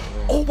or.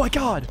 Oh my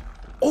god.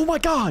 Oh my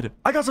god.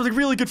 I got something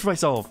really good for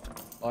myself.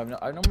 Oh,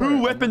 I have no 2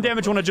 more, weapon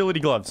damage, 1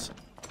 agility gloves.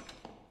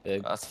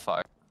 Big. That's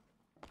fire.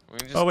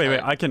 Oh wait,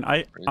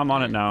 I'm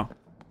on it now.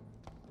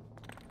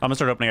 I'm gonna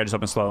start opening. I just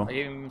open slow. I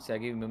gave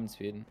you movement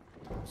speed.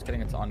 Just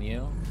kidding, it's on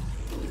you.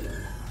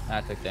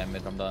 I took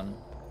damage. I'm done.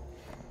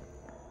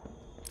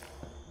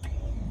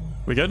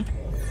 We good?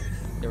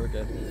 Yeah, we're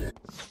good.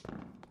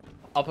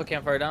 I'll put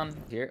campfire down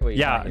here. Wait,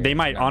 Yeah, they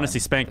might honestly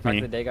spank me.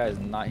 The day guy is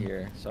not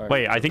here. Sorry.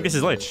 Wait, I think this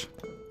is Lich.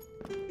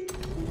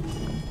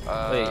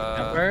 Wait,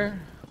 campfire?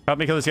 Help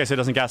me kill this guy so he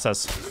doesn't gas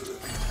us.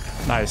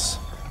 Nice.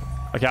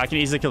 Okay, I can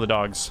easily kill the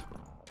dogs.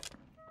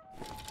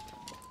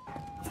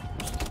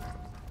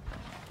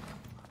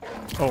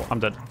 Oh, I'm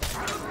dead.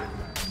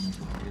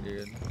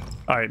 Dude.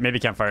 All right, maybe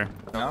campfire.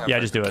 No? Yeah,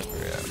 just do it.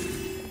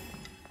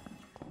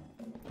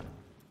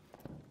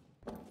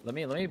 Let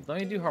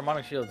me do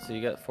harmonic shield so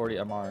you get 40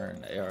 MR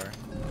and AR.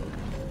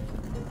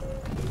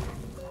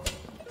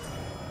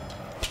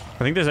 I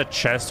think there's a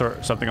chest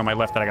or something on my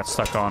left that I got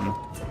stuck on.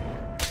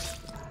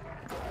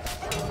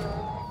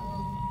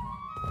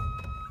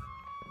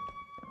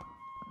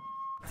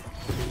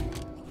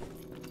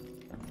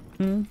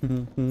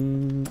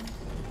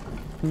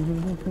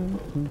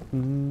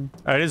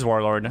 It is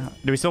Warlord.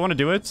 Do we still want to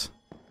do it?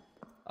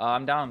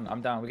 I'm down.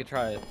 We could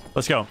try it.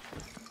 Let's go.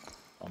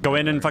 Oh, Go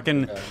in and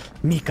fucking okay.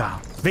 Mika,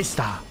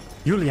 Vista,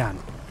 Julian,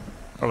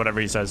 or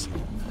whatever he says.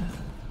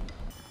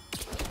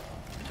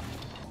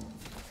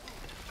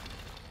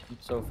 I'm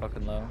so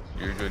fucking low.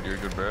 You're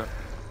good, bro.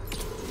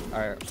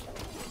 Alright.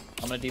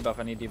 I'm gonna debuff.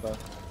 I need debuff.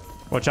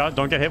 Watch out!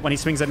 Don't get hit when he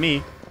swings at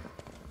me.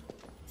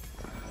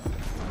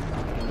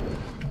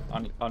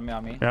 On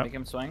me. Yeah. Make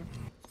him swing.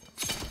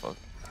 Fuck.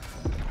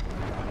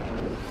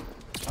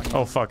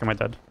 Oh fuck! Am I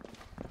dead?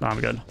 No, I'm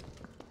good.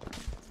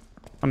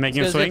 I'm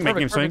making him swing.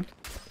 Making him swing.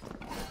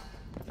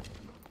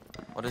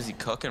 What is he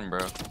cooking,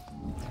 bro? All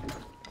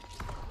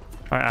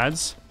right,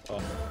 ads. Oh.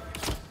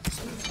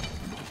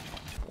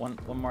 One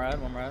more ad.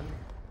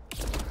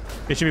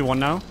 It should be 1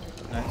 now.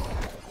 Nice.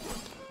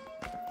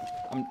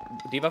 I'm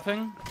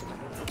debuffing.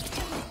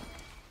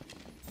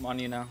 I'm on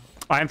you now.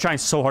 I am trying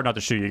so hard not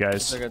to shoot you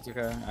guys. It's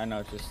okay. I know.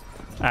 It's just.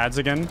 Ads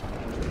again.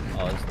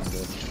 Oh, this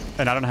is good.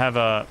 And I don't have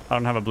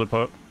a blue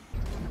pote.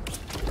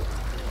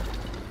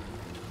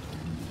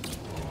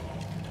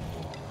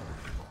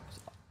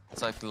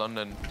 It's like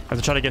London. I have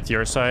to try to get to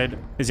your side.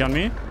 Is he on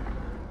me?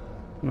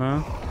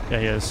 No. Yeah,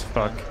 he is.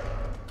 Fuck.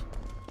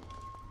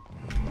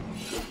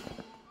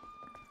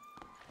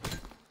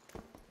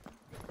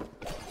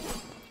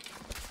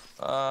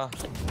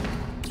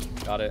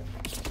 Got it.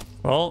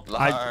 Well,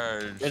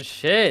 Large. Good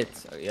shit.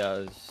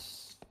 Yeah.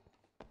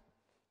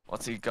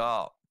 What's he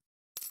got?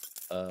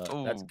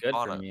 Ooh, That's good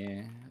on for it.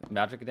 me.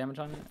 Magic damage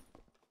on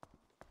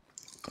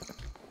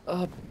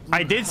it.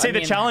 I did say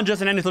the challenge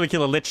doesn't end until we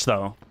kill a Lich,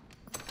 though.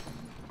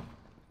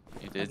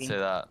 You did say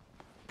that.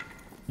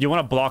 You want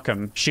to block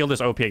him. Shield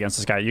is OP against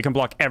this guy. You can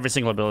block every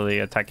single ability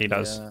attack he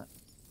does.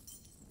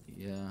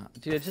 Yeah.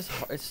 Dude,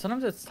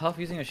 sometimes it's tough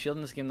using a shield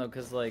in this game though,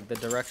 because like the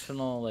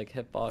directional like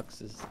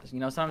hitbox is,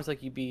 sometimes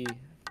like you be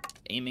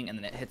aiming and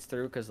then it hits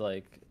through because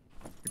like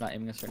you're not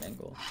aiming a certain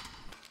angle.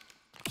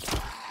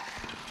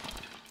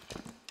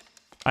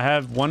 I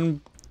have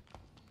one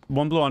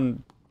blue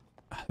on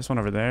this one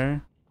over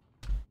there.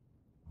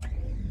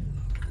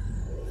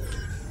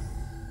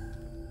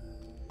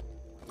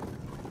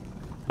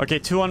 Okay,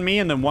 2 on me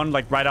and then 1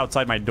 like right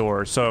outside my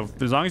door. So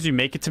as long as you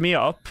make it to me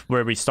up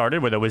where we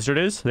started, where the wizard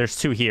is, there's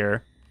 2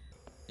 here.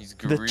 He's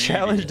greedy. The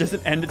challenge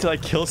doesn't end until I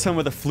kill someone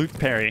with a flute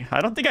parry.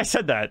 I don't think I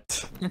said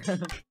that.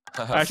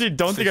 I actually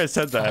don't think I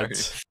said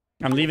that.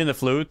 I'm leaving the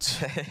flute.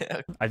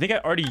 I think I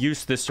already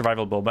used this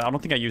survival build, but I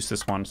don't think I used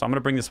this one. So I'm going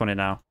to bring this one in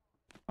now.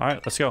 All right,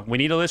 let's go. We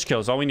need a Lich kill.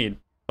 That's all we need.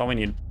 That's all we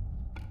need.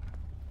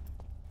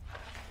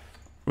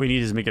 We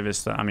need his Mika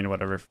Vista. I mean,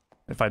 whatever.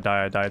 If I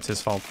die, I die. It's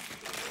his fault.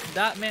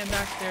 That man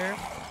back there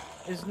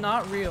is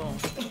not real.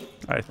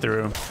 I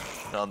threw.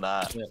 On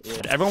that.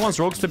 Yeah. Everyone wants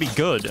rogues to be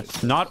good,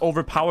 not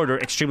overpowered or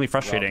extremely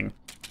frustrating.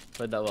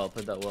 Played that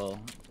well.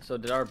 So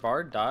did our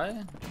bard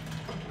die?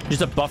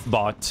 Just a buff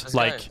bot.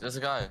 There's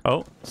a guy.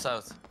 Oh,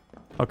 South.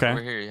 okay.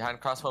 Over here. Hand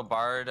crossbow,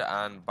 bard,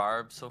 and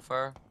barb so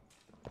far.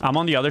 I'm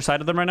on the other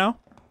side of them right now.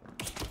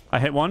 I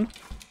hit 1.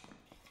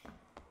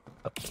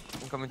 I'm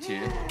coming to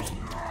you.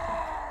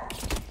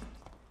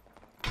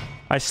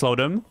 I slowed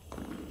him.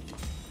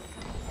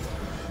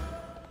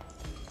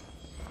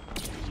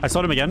 I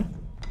slowed him again.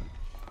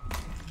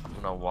 I'm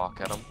gonna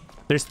walk at him.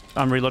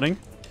 I'm reloading.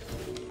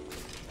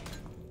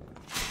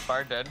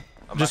 Bard dead.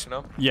 I'm Just,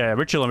 backing up. yeah,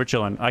 we're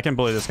chilling. I can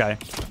bully this guy.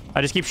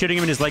 I just keep shooting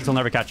him in his legs. He'll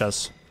never catch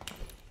us.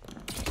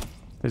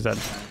 He's dead.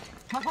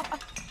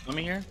 Let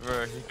me hear.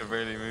 Bro, he can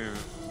barely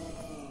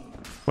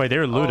move. Wait, they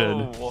were looted.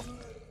 Oh, well,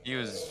 he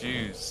was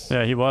juice.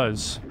 Yeah, he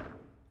was.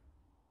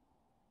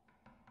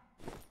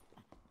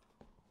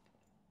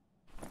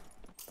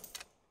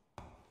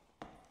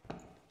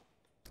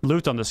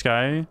 Loot on this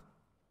guy.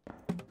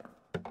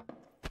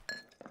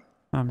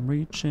 I'm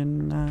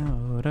reaching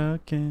out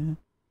again.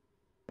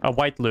 A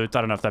white loot. I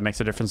don't know if that makes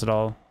a difference at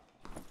all.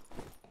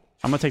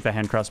 I'm gonna take the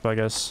hand crossbow, I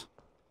guess.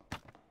 Do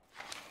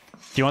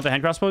you want the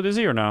hand crossbow,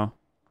 Dizzy, or no?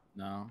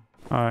 No.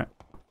 Alright.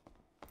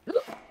 Yeah,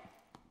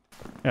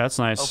 that's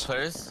Oh, nice.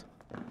 players.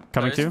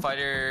 Coming Players, to?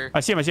 Fighter. I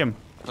see him.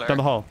 Player. Down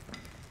the hall.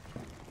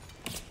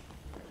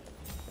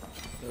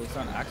 It's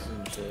on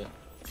accident shit.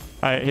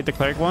 I hit the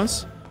cleric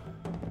once.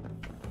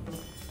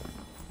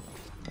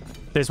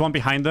 There's one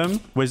behind them.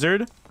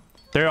 Wizard.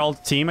 They're all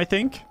team, I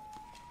think.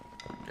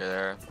 You're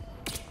there.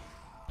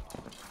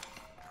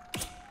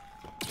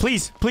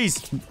 Please,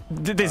 please.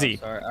 Dizzy.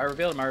 Oh, sorry, I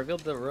revealed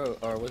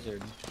the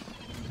wizard.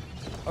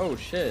 Oh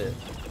shit.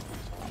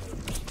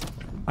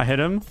 I hit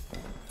him.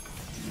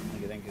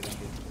 Thank you.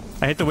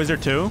 I hit the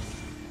wizard too.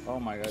 Oh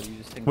my god, you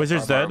just think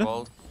Wizard's dead.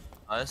 Fireball.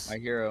 Nice. my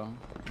hero.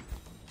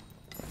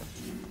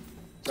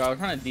 So I was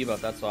trying to debuff,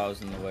 that's why I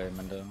was in the way,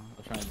 Mendo. I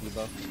was trying to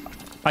debuff.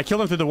 I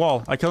killed him through the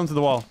wall.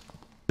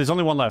 There's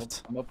only one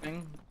left. I'm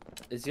opening.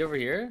 Is he over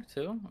here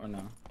too, or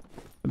no?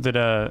 Did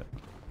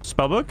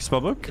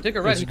spellbook? He took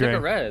a red. It's great. There's a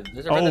red Oh,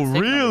 that's taken over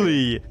here.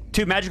 really?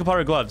 2 magical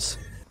power gloves.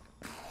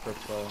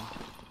 Purple.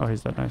 Oh,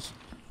 he's that nice.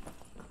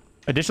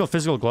 Additional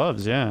physical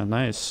gloves. Yeah,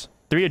 nice.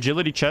 3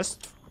 agility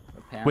chest.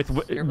 Pants.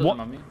 With Here, put them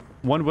on me.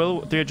 1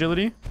 will, 3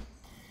 agility.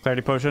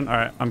 Clarity potion. All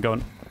right, I'm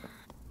going.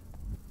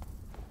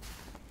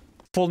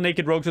 Full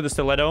naked rogues with a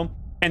stiletto.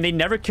 And they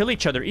never kill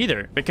each other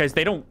either because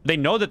they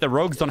know that the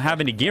rogues don't have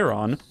any gear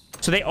on.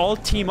 So they all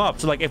team up.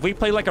 So like if we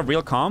play like a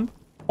real comp,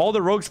 all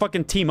the rogues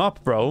fucking team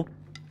up, bro.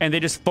 And they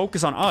just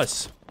focus on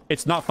us.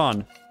 It's not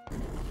fun.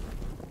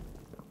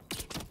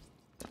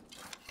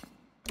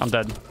 I'm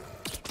dead.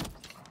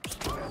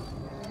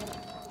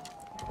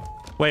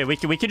 Wait, we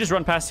could just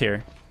run past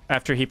here.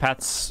 After he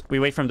pats, we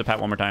wait for him to pat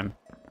one more time.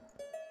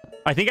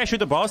 I think I shoot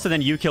the boss and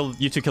then you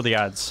two kill the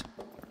ads.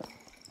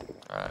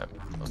 Alright,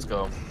 let's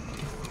go.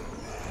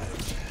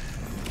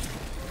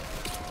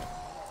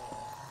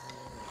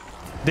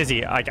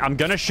 Dizzy, I'm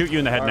gonna shoot you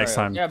in the head next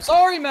time. Yeah, I'm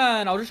sorry,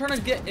 man. I was just trying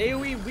to get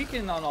AoE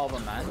weakened on all of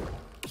them, man.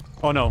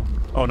 Oh no.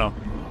 Oh no.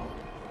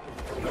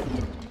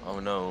 Oh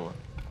no.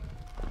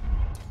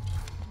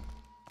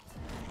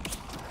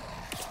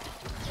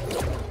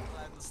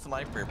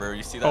 Sniper, bro.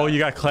 You see that? Oh, you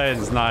got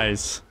cleansed.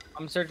 Nice.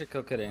 I'm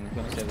surgical kidding. I'm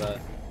gonna say that.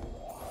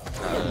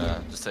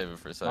 Just save it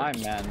for a sec.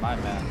 My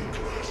man.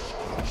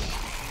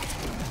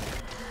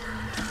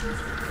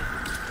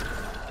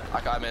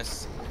 I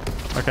miss.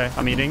 Okay,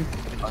 I'm eating.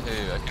 I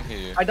can hear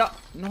you. I don't.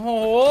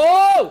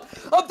 No!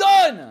 I'm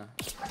done!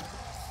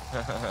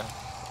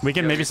 We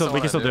can Yeah, we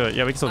can still do it.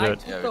 Yeah, we can still do I it.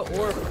 took the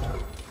orb.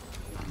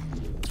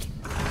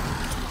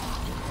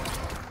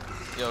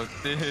 Yo,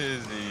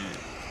 Dizzy.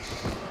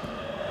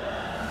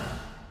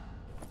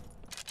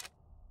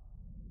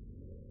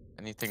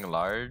 Anything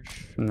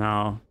large?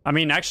 No. I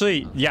mean,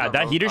 actually, yeah,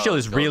 that heater shield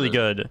is really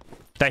good.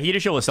 That heater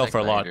shield will sell for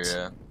a lot.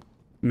 Yeah.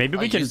 Maybe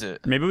we I'll use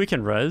it.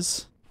 can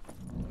res.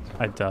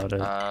 I doubt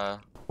it.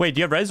 Wait, do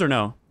you have res or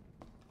no?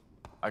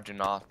 I do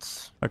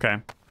not. Okay.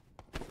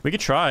 We could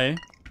try.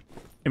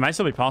 It might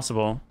still be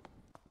possible.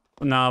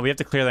 No, we have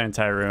to clear that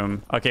entire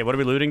room. Okay, what are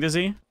we looting,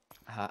 Dizzy?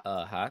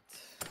 Hat.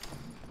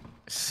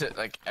 Shit,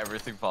 like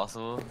everything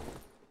possible.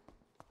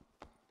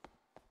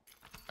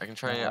 I can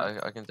try.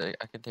 I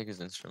can take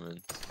his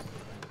instruments.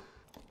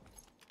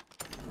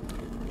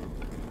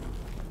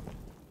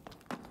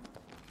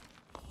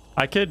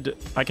 I could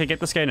get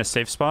this guy in a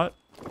safe spot.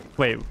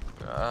 Wait.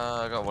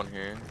 I got one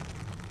here.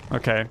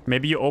 Okay,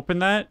 maybe you open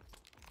that,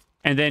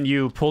 and then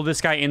you pull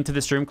this guy into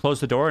this room, close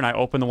the door, and I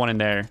open the one in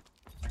there.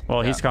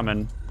 Well, he's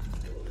coming.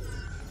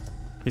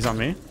 He's on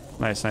me.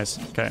 Nice.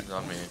 Okay. He's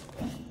on me.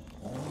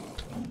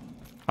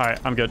 All right,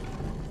 I'm good.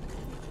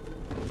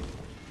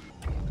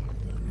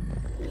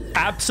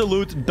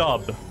 Absolute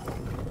dub.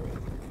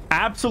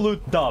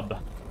 Absolute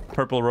dub.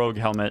 Purple rogue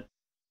helmet.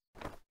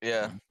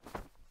 Yeah.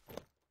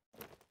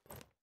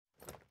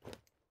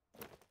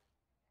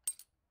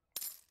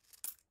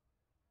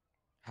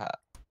 Hat.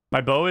 My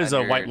bow is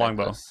a And white your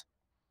longbow. necklace.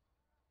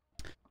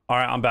 All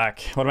right, I'm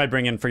back. What am I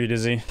bringing for you,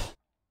 Dizzy?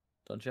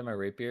 Don't you have my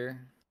rapier?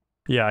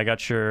 Yeah, I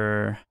got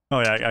your... Oh,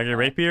 yeah, I got your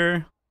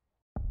rapier.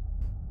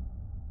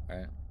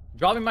 Alright.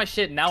 Dropping my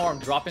shit now or I'm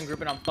dropping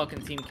group and I'm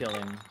fucking team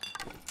killing.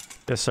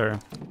 Yes, sir.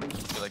 I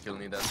feel like you'll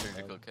need that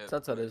surgical kit.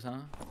 That's what it is,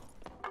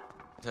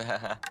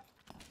 huh?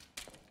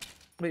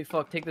 Wait,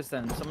 fuck, take this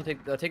then. Someone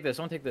take this.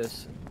 Someone take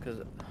this.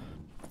 Because...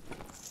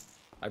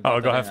 Oh,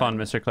 go have fun,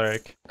 Mr.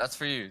 Cleric. That's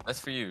for you. That's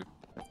for you.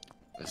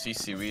 Is he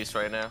serious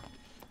right now?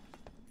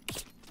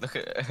 Look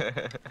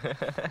at.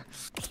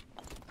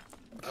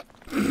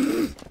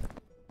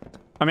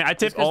 I mean, I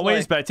tip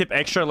always, but I tip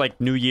extra like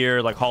New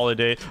Year, like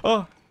holiday.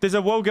 Oh, there's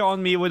a woga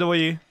on me. What do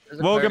we?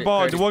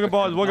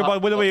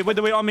 Wogabod, with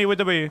the way, on me, with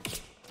the way.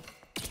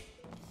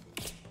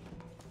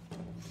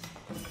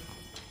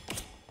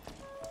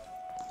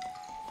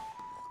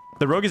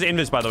 The rogue is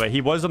invis, by the way. He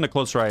was on the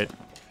close right.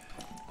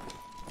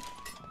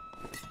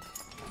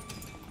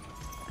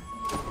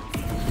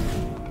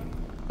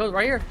 Go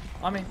right here,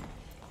 on me.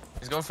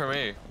 He's going for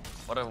me.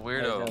 What a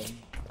weirdo.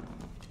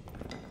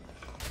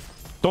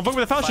 Don't fuck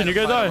with the Falchion, you're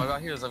gonna die. I've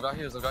got heals.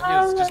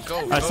 Just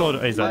go. I saw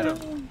it. He's dead.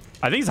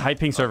 I think it's a high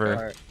ping server.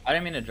 Right. I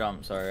didn't mean to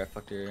jump. Sorry, I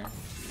fucked your.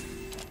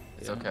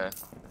 It's okay.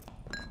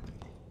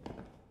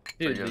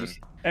 Dude, do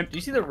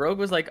you see the rogue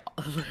was like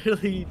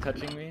literally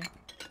touching me?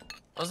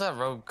 What was that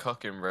rogue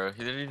cooking, bro?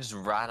 He literally just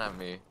ran at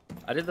me.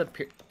 I did the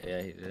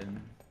yeah, he did.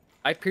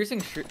 I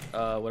piercing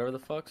whatever the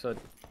fuck. So.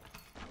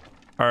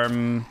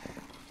 On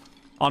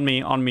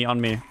me.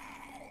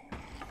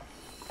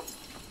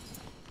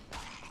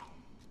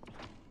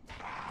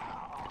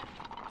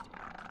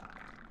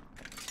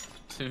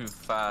 Too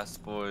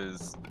fast,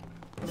 boys.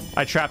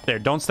 I trapped there.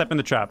 Don't step in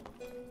the trap.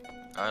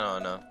 I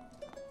know.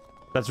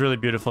 That's really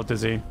beautiful,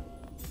 Dizzy.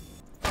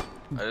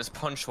 I just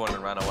punched one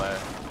and ran away.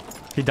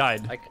 He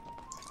died.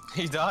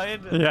 He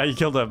died? Yeah, you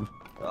killed him.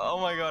 Oh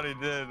my god, he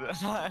did.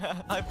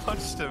 I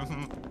punched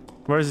him.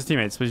 Where's his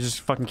teammates? Please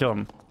just fucking kill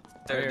him.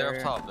 They're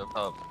up top. They're up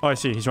top. Oh, I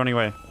see. He's running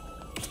away.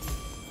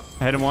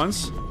 I hit him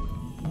once.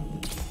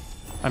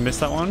 I missed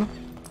that one.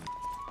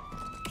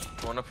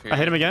 One up here. I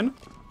hit him again.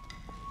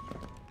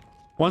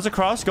 One's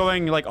across,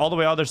 going like all the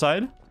way other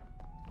side.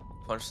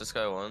 Punched this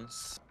guy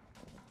once.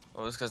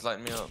 Oh, this guy's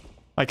lighting me up.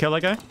 I killed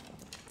that guy.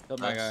 Killed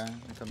my guy.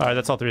 All right,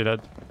 that's all three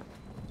dead.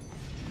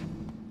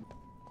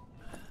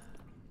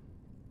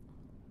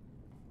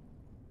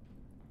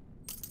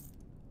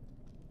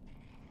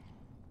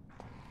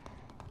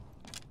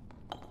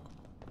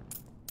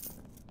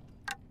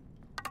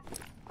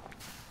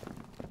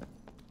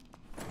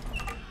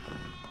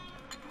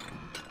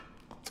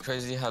 It's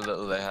crazy how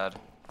little they had.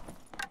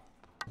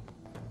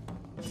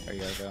 There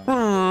you go.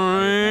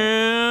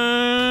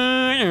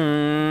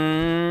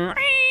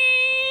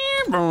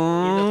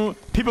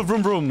 People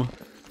vroom vroom.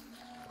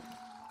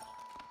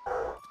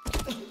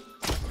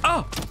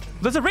 Oh,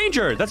 that's a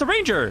ranger. That's a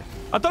ranger.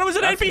 I thought it was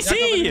an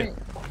NPC.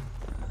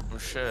 Oh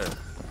shit.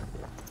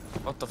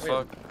 What the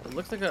fuck? It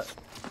looks like a.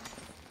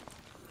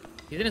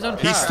 He's in his own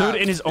trap. He stood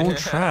in his own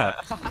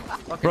trap.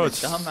 Bro,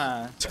 it's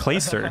dumbass. It's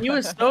Clayster.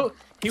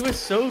 He was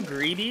so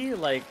greedy,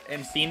 like,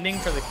 and fiending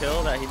for the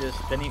kill that he just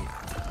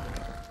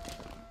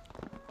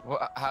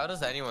How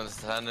does anyone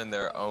stand in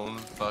their own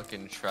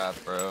fucking trap,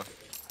 bro?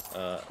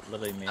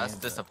 Literally me. That's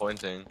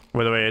disappointing.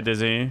 By the way,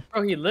 Dizzy.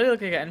 Bro, he literally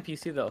looked like an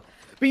NPC though.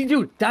 But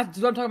dude, that's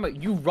what I'm talking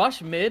about. You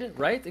rush mid,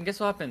 right? And guess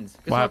what happens?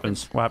 What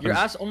happens? Your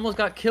ass almost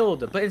got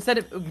killed. But instead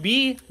of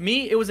me,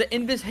 it was an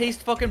invis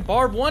haste fucking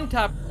barb one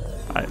tap.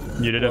 I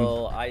muted him.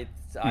 Well, I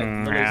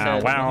literally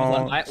said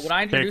when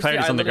I introduced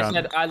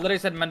it, I literally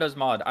said Mendo's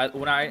mod.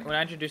 When I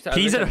introduced it,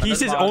 He's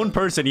his own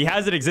person. He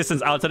has an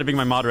existence outside of being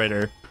my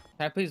moderator.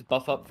 Can I please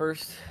buff up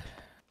first?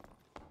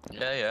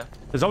 Yeah.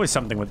 There's always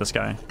something with this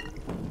guy.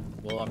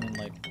 Well, I mean,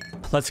 like.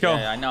 Let's go.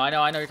 Yeah, I know what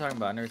you're talking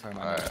about.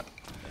 Alright.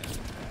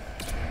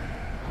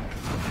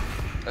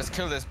 Let's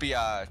kill this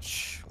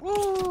biatch.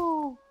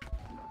 Woo!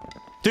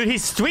 Dude,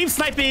 he's stream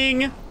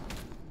sniping.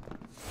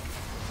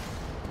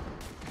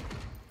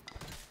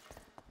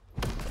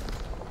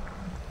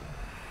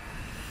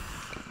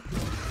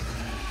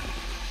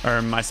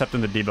 I stepped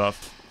in the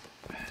debuff.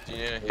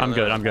 Yeah, I'm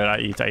good. I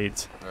eat. Yeah.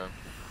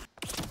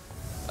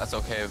 That's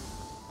okay.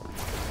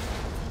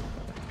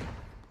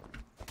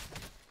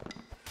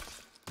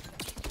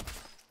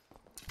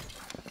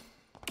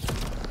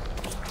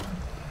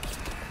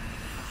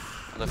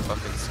 The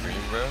fucking scream,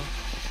 bro.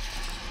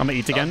 I'm gonna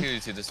eat again. I'll heal you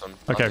to this one.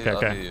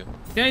 Okay.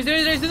 Yeah, he's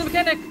doing the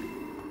mechanic.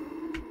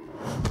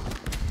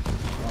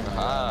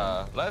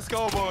 Ah, let's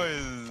go,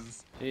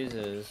 boys.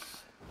 Jesus.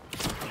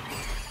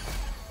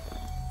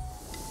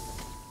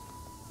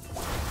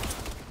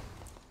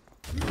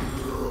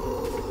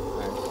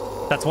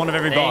 That's one of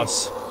every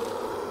boss.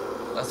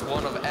 That's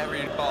one of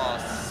every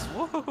boss.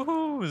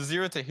 Woohoo!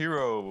 0 to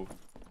hero.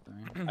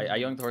 I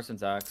yoinked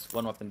Horson's axe.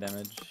 1 weapon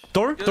damage.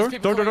 Door.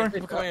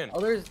 People coming in. Oh,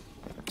 there's.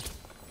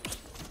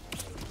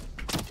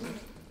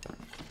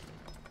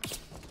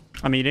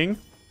 I'm eating.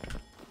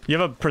 You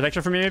have a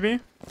protector for me, maybe?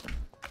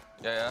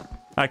 Yeah.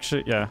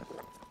 Actually, yeah.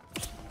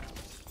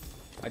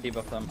 I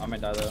debuffed them. I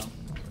might die though.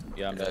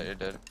 Yeah, I'm dead. You're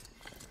dead.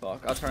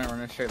 Fuck. I'll try and run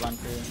a straight line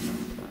for you.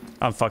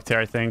 I'm fucked here,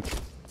 I think.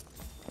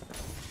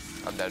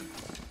 I'm dead.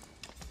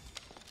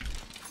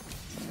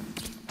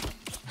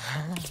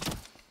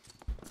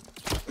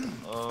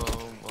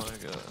 Oh my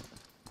god.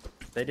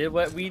 They did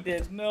what we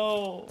did.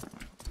 No.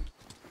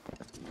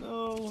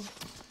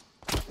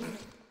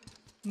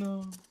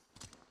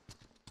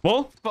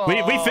 Well,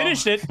 we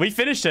finished it. We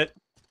finished it.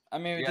 I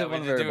mean, we Yeah, did we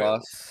one did very do it.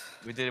 boss.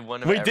 We did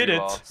one of We every did it.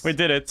 boss. We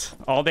did it.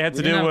 All they had to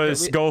We do didn't have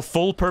was to- go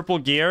full purple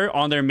gear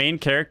on their main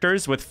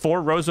characters with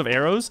 4 rows of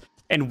arrows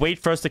and wait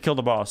for us to kill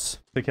the boss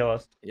to kill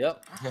us.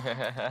 Yep.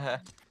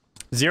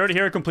 0 to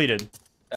hero completed.